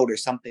a remote or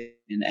something,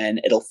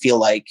 and it'll feel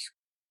like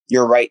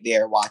you're right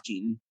there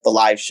watching the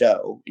live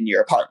show in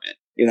your apartment.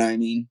 You know what I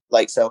mean?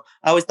 So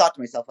I always thought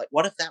to myself,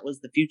 what if that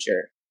was the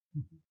future?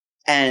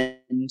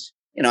 And,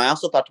 I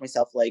also thought to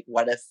myself,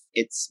 what if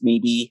it's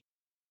maybe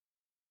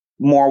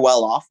more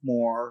well off,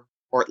 more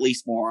well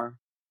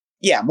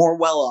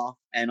off,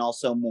 and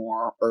also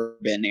more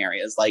urban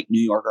areas like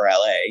New York or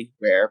LA,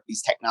 where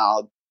these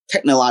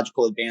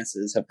technological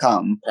advances have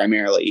come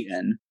primarily,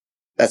 and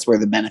that's where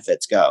the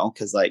benefits go.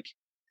 Cause that's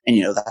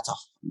a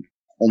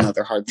whole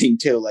nother hard thing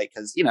too.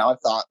 Cause I've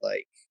thought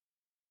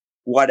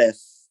what if,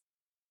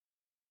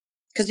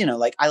 cause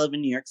I live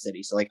in New York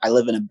City. So I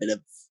live in a bit of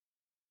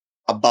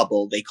a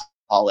bubble, they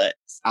call it,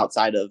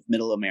 outside of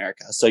middle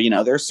America. So,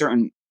 there are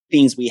certain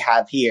things we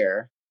have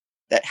here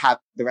that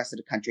the rest of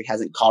the country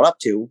hasn't caught up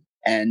to.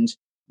 And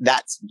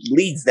that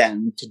leads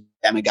them to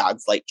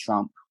demagogues like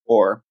Trump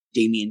or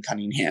Damian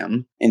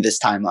Cunningham in this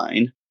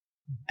timeline.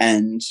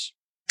 And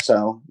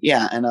so,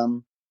 yeah.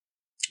 And,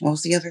 what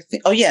was the other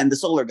thing? Oh yeah. And the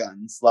solar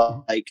guns,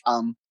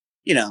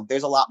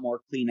 there's a lot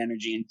more clean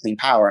energy and clean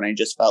power. And I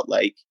just felt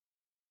what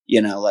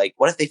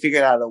if they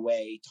figured out a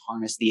way to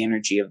harness the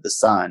energy of the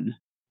sun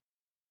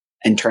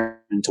and turn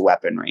it into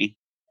weaponry?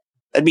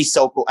 That'd be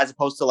so cool, as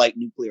opposed to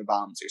nuclear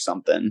bombs or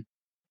something,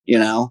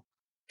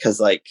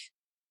 cause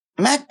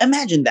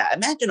imagine that.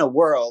 Imagine a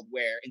world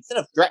where instead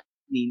of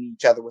threatening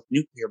each other with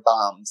nuclear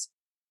bombs,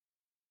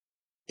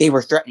 they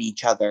were threatening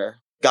each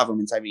other,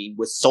 governments,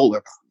 with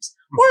solar bombs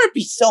It'd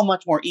be so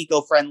much more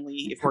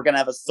eco-friendly if we're going to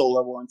have a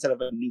solar war instead of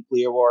a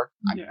nuclear war.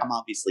 I'm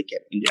obviously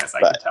kidding. Yes,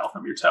 I can tell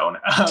from your tone.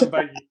 I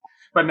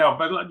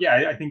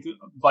think,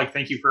 like,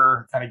 thank you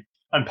for kind of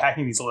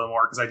unpacking these a little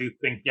more, because I do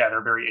think,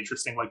 they're very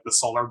interesting. Like, the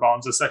solar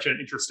bombs is such an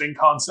interesting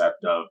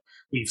concept of,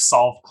 we've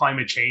solved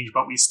climate change,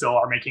 but we still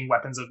are making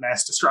weapons of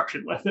mass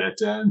destruction with it.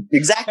 And,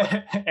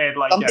 exactly. And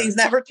like, some things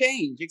never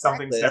change.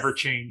 Exactly. Some things never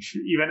change,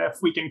 even if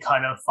we can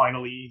kind of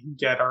finally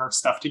get our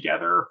stuff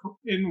together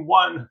in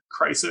one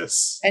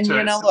crisis. And,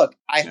 look,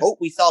 I hope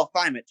we solve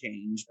climate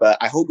change, but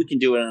I hope we can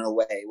do it in a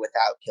way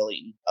without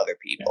killing other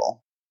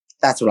people.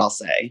 That's what I'll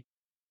say.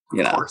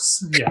 Of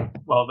course, yeah.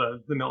 Well,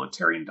 the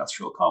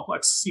military-industrial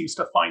complex seems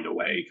to find a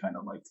way, kind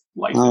of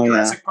like in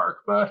Jurassic Park.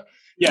 But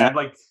and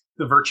like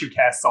the virtue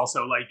casts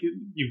also, like,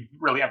 you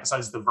really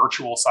emphasize the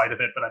virtual side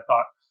of it. But I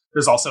thought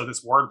there's also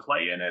this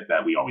wordplay in it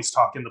that we always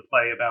talk in the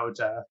play about.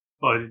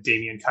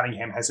 Damian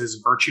Cunningham has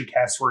his virtue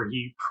cast where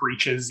he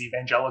preaches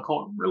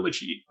evangelical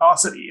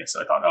religiosity.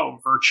 So I thought,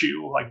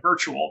 virtue, like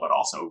virtual, but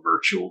also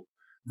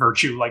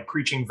virtue, like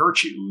preaching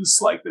virtues,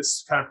 like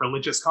this kind of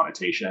religious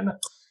connotation.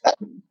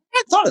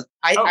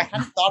 I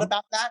hadn't thought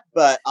about that,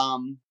 but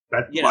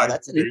that's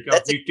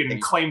you can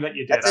claim that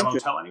you did. I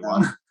won't tell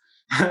anyone.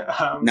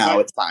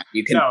 It's fine.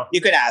 You can have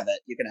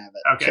it. You can have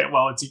it. Okay.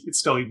 Well, it's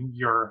still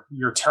your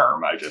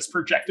term. I just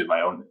projected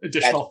my own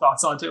additional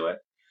thoughts onto it.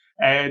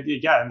 And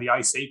and the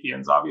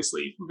iSapiens,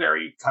 obviously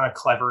very kind of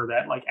clever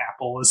that like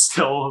Apple is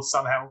still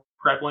somehow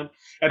prevalent.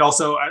 And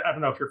also, I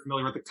don't know if you're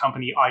familiar with the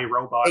company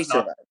iRobot. There's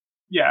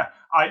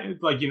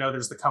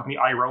the company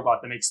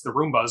iRobot that makes the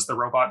Roombas, the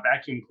robot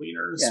vacuum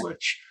cleaners,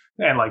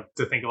 and like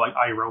to think of like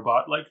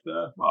iRobot, like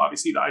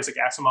obviously the Isaac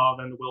Asimov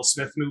and the Will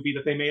Smith movie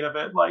that they made of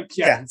it. Like,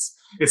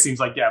 it seems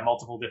like,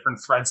 multiple different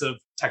threads of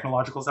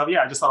technological stuff.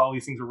 I just thought all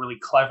these things were really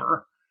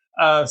clever.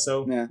 Thanks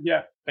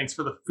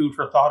for the food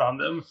for thought on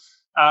them.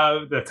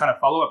 The kind of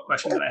follow-up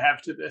question that I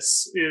have to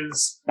this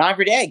is... Not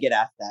every day I get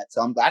asked that,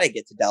 so I'm glad I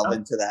get to delve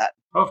into that.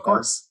 Oh, of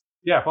course.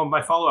 Yeah, well,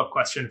 my follow-up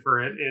question for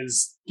it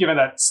is, given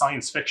that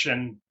science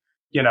fiction,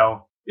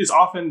 is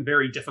often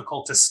very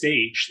difficult to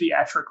stage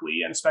theatrically,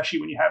 and especially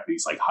when you have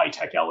these like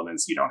high-tech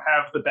elements, you don't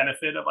have the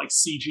benefit of like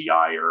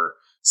CGI or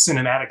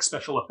cinematic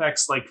special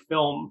effects like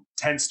film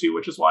tends to,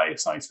 which is why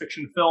science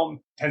fiction film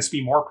tends to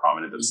be more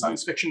prominent than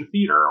science fiction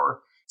theater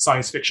or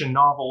science fiction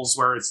novels,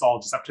 where it's all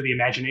just up to the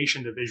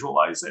imagination to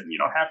visualize it, and you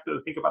don't have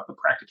to think about the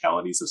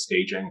practicalities of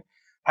staging.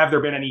 Have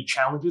there been any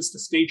challenges to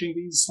staging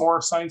these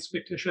more science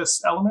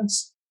fictitious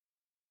elements?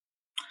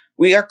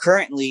 We are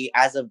currently,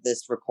 as of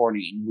this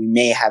recording, we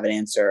may have an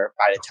answer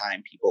by the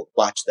time people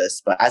watch this,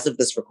 but as of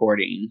this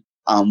recording,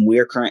 we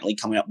are currently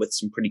coming up with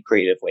some pretty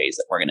creative ways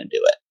that we're going to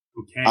do it.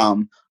 Okay.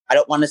 I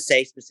don't want to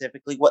say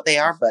specifically what they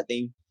are, but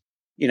they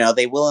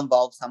will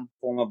involve some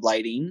form of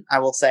lighting, I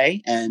will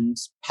say, and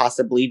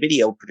possibly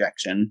video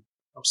projection.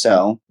 Okay.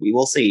 So we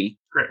will see.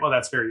 Great. Well,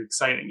 that's very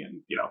exciting.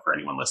 And, for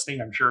anyone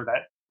listening, I'm sure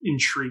that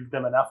intrigued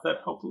them enough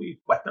that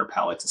hopefully whet their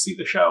palate to see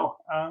the show.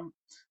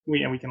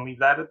 We can leave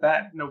that at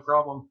that. No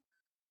problem.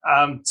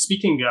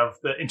 Speaking of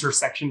the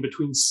intersection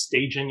between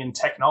staging and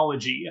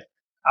technology,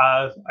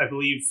 I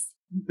believe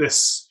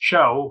this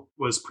show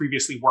was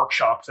previously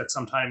workshopped at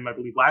some time, I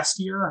believe last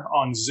year,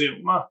 on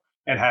Zoom,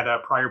 and had a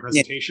prior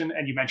presentation. Yeah.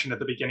 And you mentioned at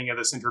the beginning of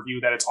this interview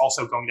that it's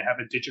also going to have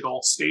a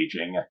digital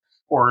staging,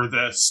 or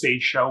the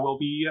stage show will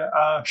be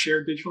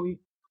shared digitally.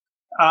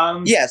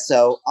 I'm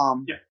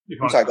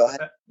sorry, go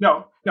ahead.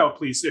 No,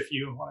 please, if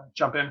you want to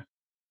jump in.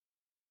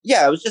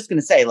 Yeah, I was just going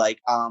to say,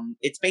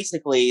 it's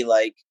basically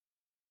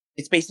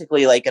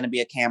going to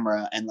be a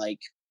camera, and like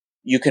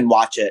you can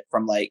watch it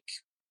from like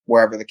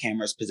wherever the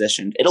camera is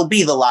positioned. It'll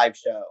be the live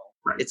show.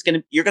 Right.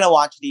 You're going to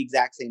watch the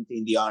exact same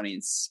thing the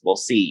audience will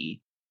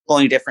see. The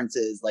only difference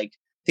is, like,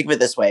 think of it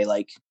this way,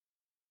 like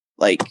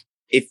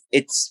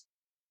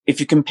if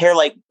you compare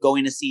like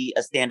going to see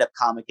a stand-up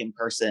comic in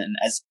person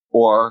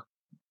or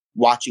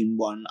watching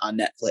one on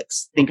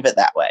Netflix, think of it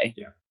that way.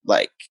 Yeah.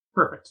 Like,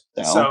 perfect.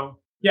 So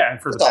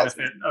and for the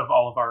benefit of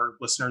all of our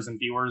listeners and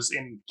viewers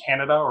in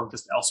Canada or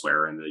just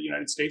elsewhere in the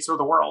United States or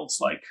the world, it's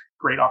like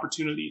great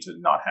opportunity to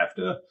not have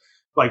to,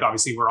 like,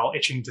 obviously we're all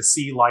itching to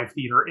see live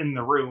theater in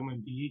the room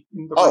and be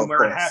in the room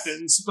where it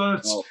happens,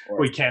 but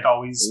we can't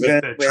always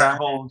make the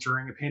travel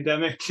during a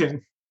pandemic,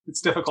 and it's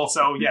difficult.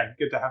 So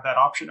good to have that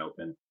option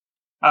open.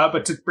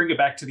 But to bring it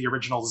back to the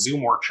original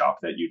Zoom workshop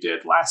that you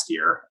did last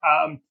year,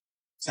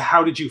 so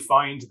how did you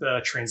find the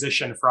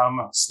transition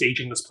from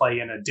staging this play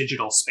in a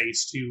digital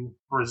space to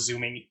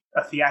resuming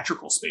a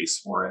theatrical space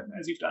for it,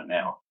 as you've done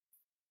now?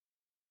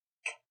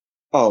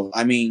 Oh,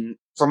 I mean,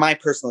 for my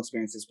personal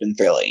experience, it's been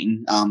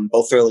thrilling,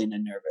 both thrilling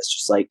and nervous,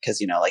 just like,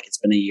 because, it's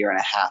been a year and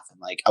a half,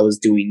 and like I was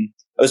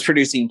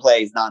producing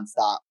plays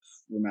nonstop,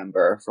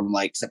 remember, from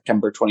like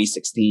September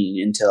 2016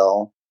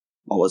 until,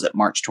 what was it,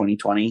 March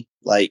 2020?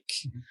 Like,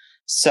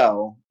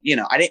 so,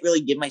 I didn't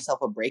really give myself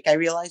a break, I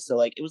realized. So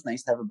like, it was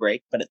nice to have a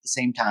break, but at the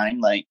same time,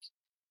 like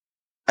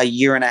a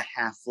year and a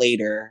half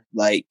later,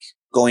 like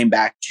going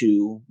back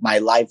to my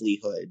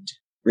livelihood,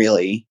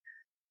 really,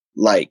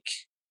 like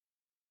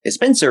it's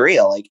been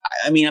surreal. Like,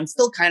 I mean, I'm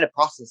still kind of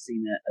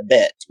processing it a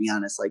bit, to be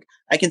honest. Like,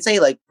 I can say,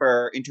 like,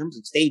 in terms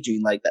of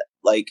staging, like that,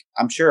 like,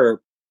 I'm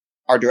sure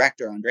our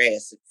director,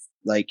 Andreas,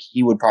 like,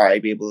 he would probably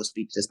be able to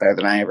speak to this better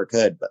than I ever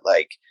could. But,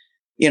 like,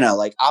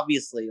 like,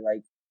 obviously,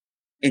 like,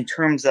 in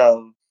terms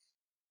of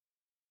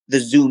the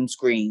Zoom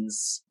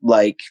screens,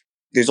 like,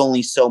 there's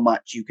only so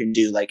much you can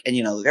do. Like, and,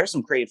 there's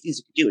some creative things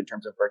you can do in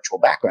terms of virtual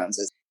backgrounds.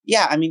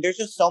 Yeah, I mean, there's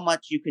just so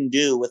much you can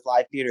do with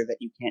live theater that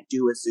you can't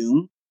do with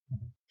Zoom.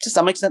 To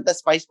some extent,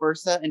 that's vice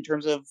versa in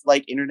terms of,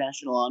 like,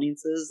 international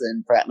audiences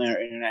and, for that matter,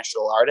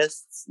 international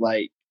artists.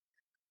 Like,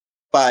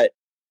 but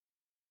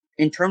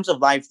in terms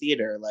of live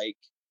theater, like,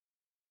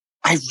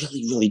 I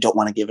really, really don't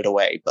want to give it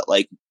away. But,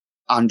 like,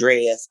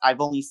 Andreas, I've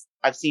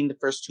seen the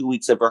first 2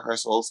 weeks of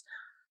rehearsals.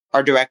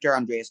 Our director,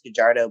 Andreas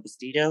Gajardo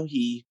Bastido,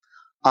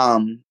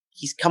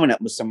 he's coming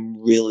up with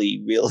some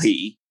really,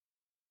 really,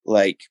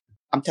 like,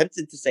 I'm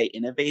tempted to say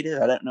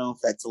innovative. I don't know if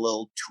that's a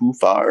little too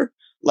far.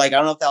 Like, I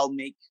don't know if that'll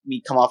make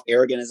me come off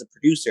arrogant as a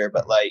producer,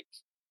 but, like,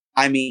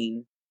 I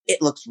mean,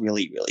 it looks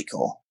really, really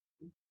cool.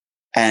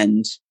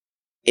 And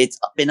it's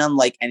been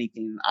unlike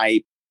anything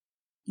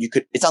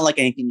it's unlike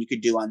anything you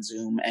could do on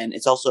Zoom. And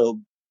it's also,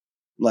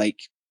 like,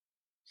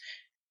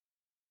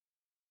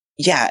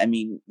 yeah, I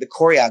mean, the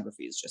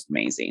choreography is just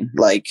amazing.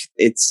 Like,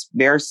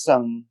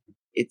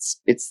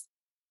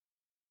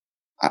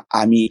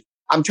 I mean,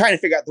 I'm trying to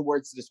figure out the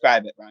words to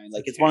describe it, Ryan.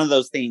 Like, it's one of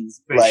those things.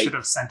 They like, should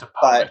have sent a poet.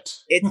 But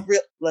it's real.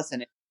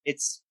 Listen,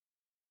 it's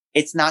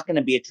not going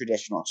to be a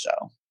traditional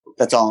show.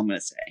 That's all I'm going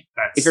to say.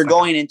 If you're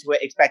going into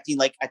it expecting,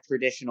 like, a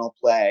traditional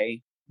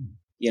play,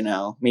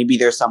 maybe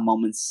there's some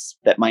moments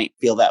that might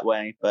feel that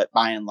way, but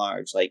by and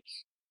large, like,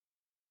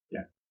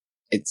 yeah,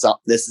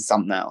 this is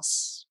something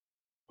else.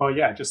 Well,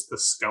 yeah, just the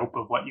scope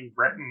of what you've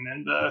written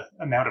and the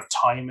amount of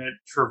time it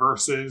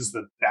traverses,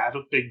 the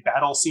big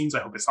battle scenes.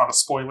 I hope it's not a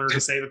spoiler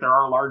to say that there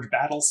are large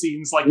battle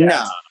scenes like that.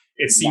 No,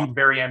 it seemed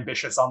very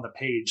ambitious on the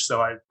page,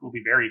 so I will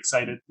be very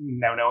excited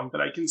now knowing that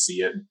I can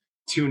see it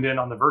tuned in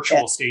on the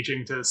virtual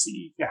staging to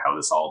see how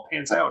this all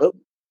pans out.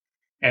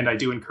 And I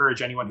do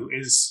encourage anyone who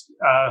is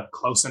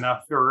close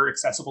enough or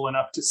accessible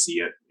enough to see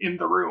it in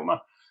the room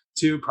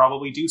to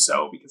probably do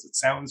so, because it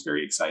sounds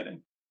very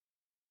exciting.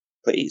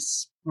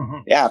 Please.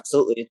 Mm-hmm. Yeah,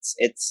 absolutely.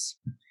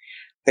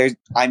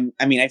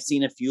 I've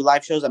seen a few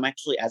live shows. I'm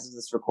actually, as of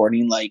this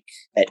recording, like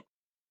at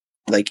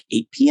like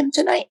 8 p.m.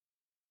 tonight.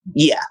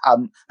 Yeah.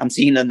 I'm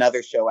seeing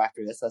another show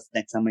after this. That's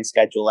next on my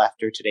schedule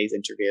after today's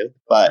interview.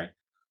 But,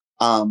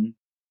 and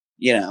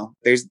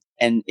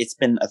it's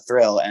been a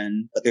thrill,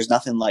 but there's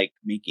nothing like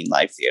making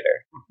live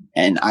theater.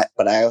 And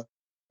but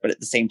at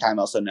the same time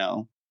also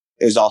know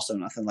there's also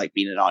nothing like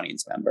being an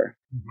audience member.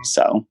 Mm-hmm.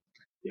 So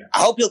yeah. I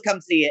hope you'll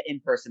come see it in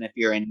person if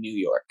you're in New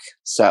York.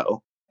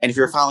 So, and if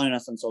you're following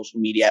us on social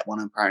media at One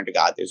Empire Under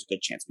God, there's a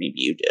good chance maybe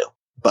you do,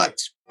 but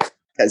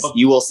because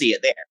you will see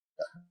it there.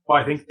 Well,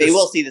 I think they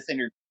will see this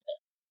interview.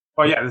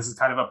 Well, yeah, this is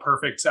kind of a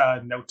perfect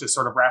note to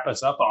sort of wrap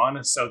us up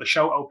on. So the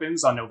show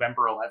opens on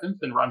November 11th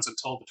and runs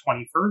until the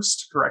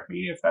 21st. Correct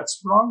me if that's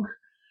wrong.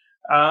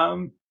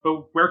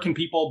 But where can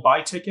people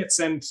buy tickets?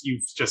 And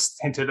you've just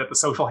hinted at the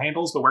social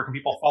handles, but where can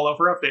people follow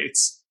for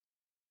updates?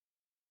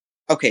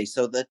 Okay,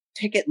 so the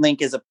ticket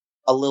link is a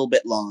little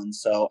bit long,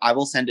 so I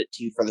will send it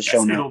to you for the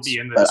show notes. It'll be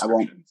in the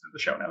description, the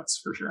show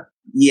notes for sure.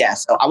 Yeah,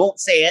 so I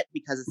won't say it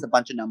because it's a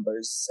bunch of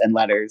numbers and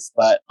letters,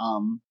 but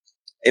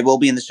it will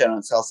be in the show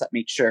notes. So I'll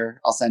make sure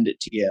I'll send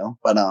it to you.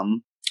 But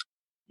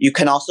you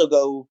can also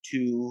go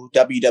to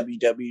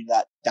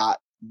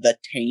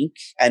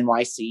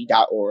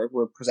www.thetanknyc.org.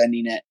 We're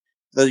presenting it.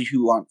 For those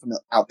who aren't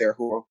out there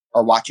who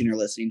are watching or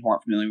listening who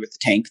aren't familiar with the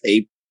Tank,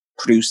 they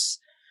produce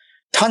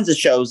tons of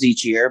shows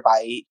each year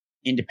by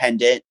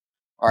independent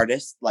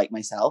artists like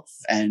myself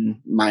and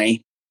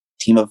my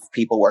team of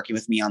people working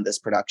with me on this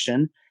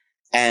production.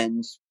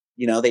 And,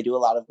 they do a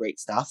lot of great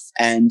stuff.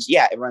 And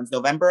yeah, it runs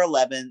November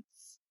 11th,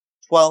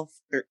 12th,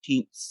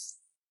 13th,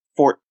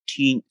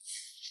 14th.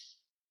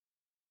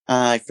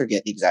 I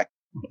forget the exact.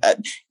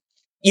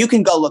 You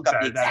can go look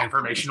up the exact. That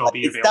information will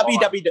be available.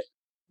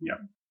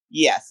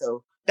 Yeah,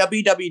 so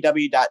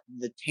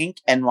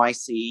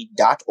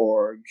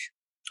www.thetanknyc.org.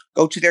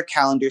 Go to their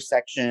calendar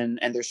section,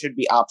 and there should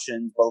be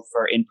options both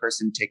for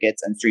in-person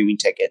tickets and streaming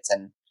tickets.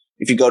 And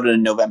if you go to the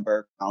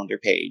November calendar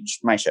page,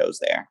 my show's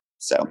there.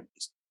 So,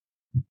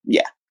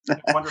 yeah.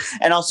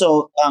 And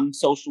also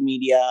social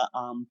media.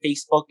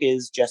 Facebook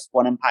is just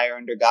One Empire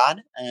Under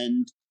God,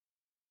 and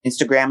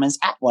Instagram is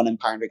at One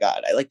Empire Under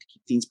God. I like to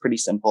keep things pretty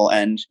simple.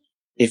 And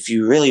if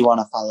you really want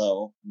to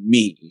follow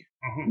me,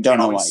 don't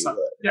know why you would.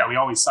 Yeah, we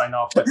always sign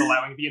off with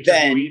allowing the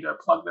interviewee to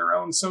plug their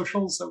own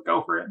socials, so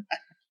go for it.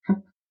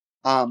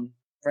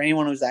 For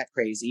anyone who's that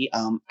crazy,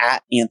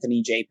 at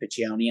Anthony J.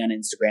 Piccione on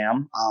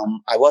Instagram.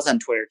 I was on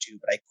Twitter too,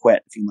 but I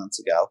quit a few months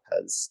ago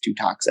because it's too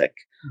toxic.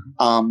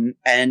 And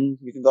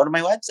you can go to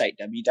my website,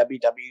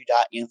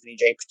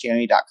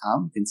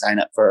 www.anthonyjpiccione.com. You can sign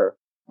up for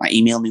my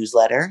email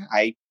newsletter.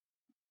 I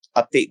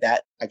update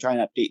that. I try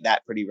and update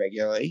that pretty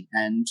regularly.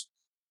 And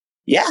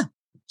yeah,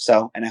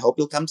 and I hope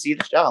you'll come see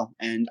the show.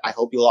 And I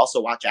hope you'll also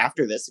watch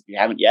after this if you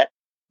haven't yet.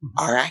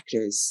 our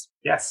actors.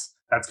 Yes,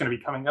 that's going to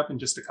be coming up in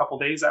just a couple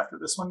days after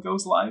this one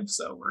goes live.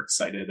 So we're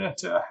excited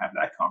to have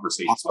that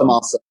conversation as well.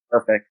 Awesome.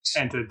 Perfect.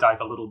 And to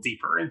dive a little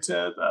deeper into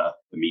the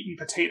meat and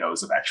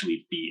potatoes of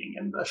actually being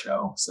in the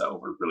show. So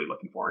we're really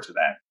looking forward to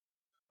that.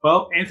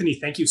 Well, Anthony,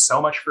 thank you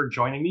so much for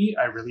joining me.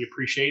 I really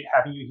appreciate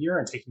having you here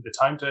and taking the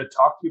time to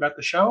talk to you about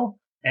the show.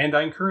 And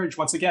I encourage,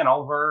 once again,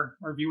 all of our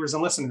viewers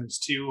and listeners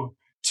to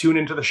tune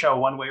into the show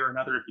one way or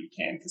another if you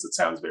can, because it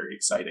sounds very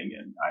exciting.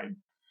 And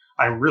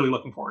I'm really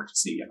looking forward to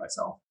seeing it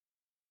myself.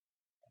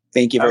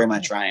 Thank you very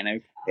much, Ryan.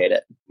 I appreciate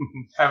it.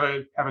 Have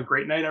a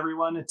great night,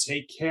 everyone.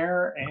 Take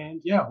care.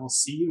 And yeah, we'll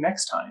see you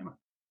next time.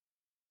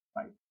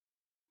 Bye.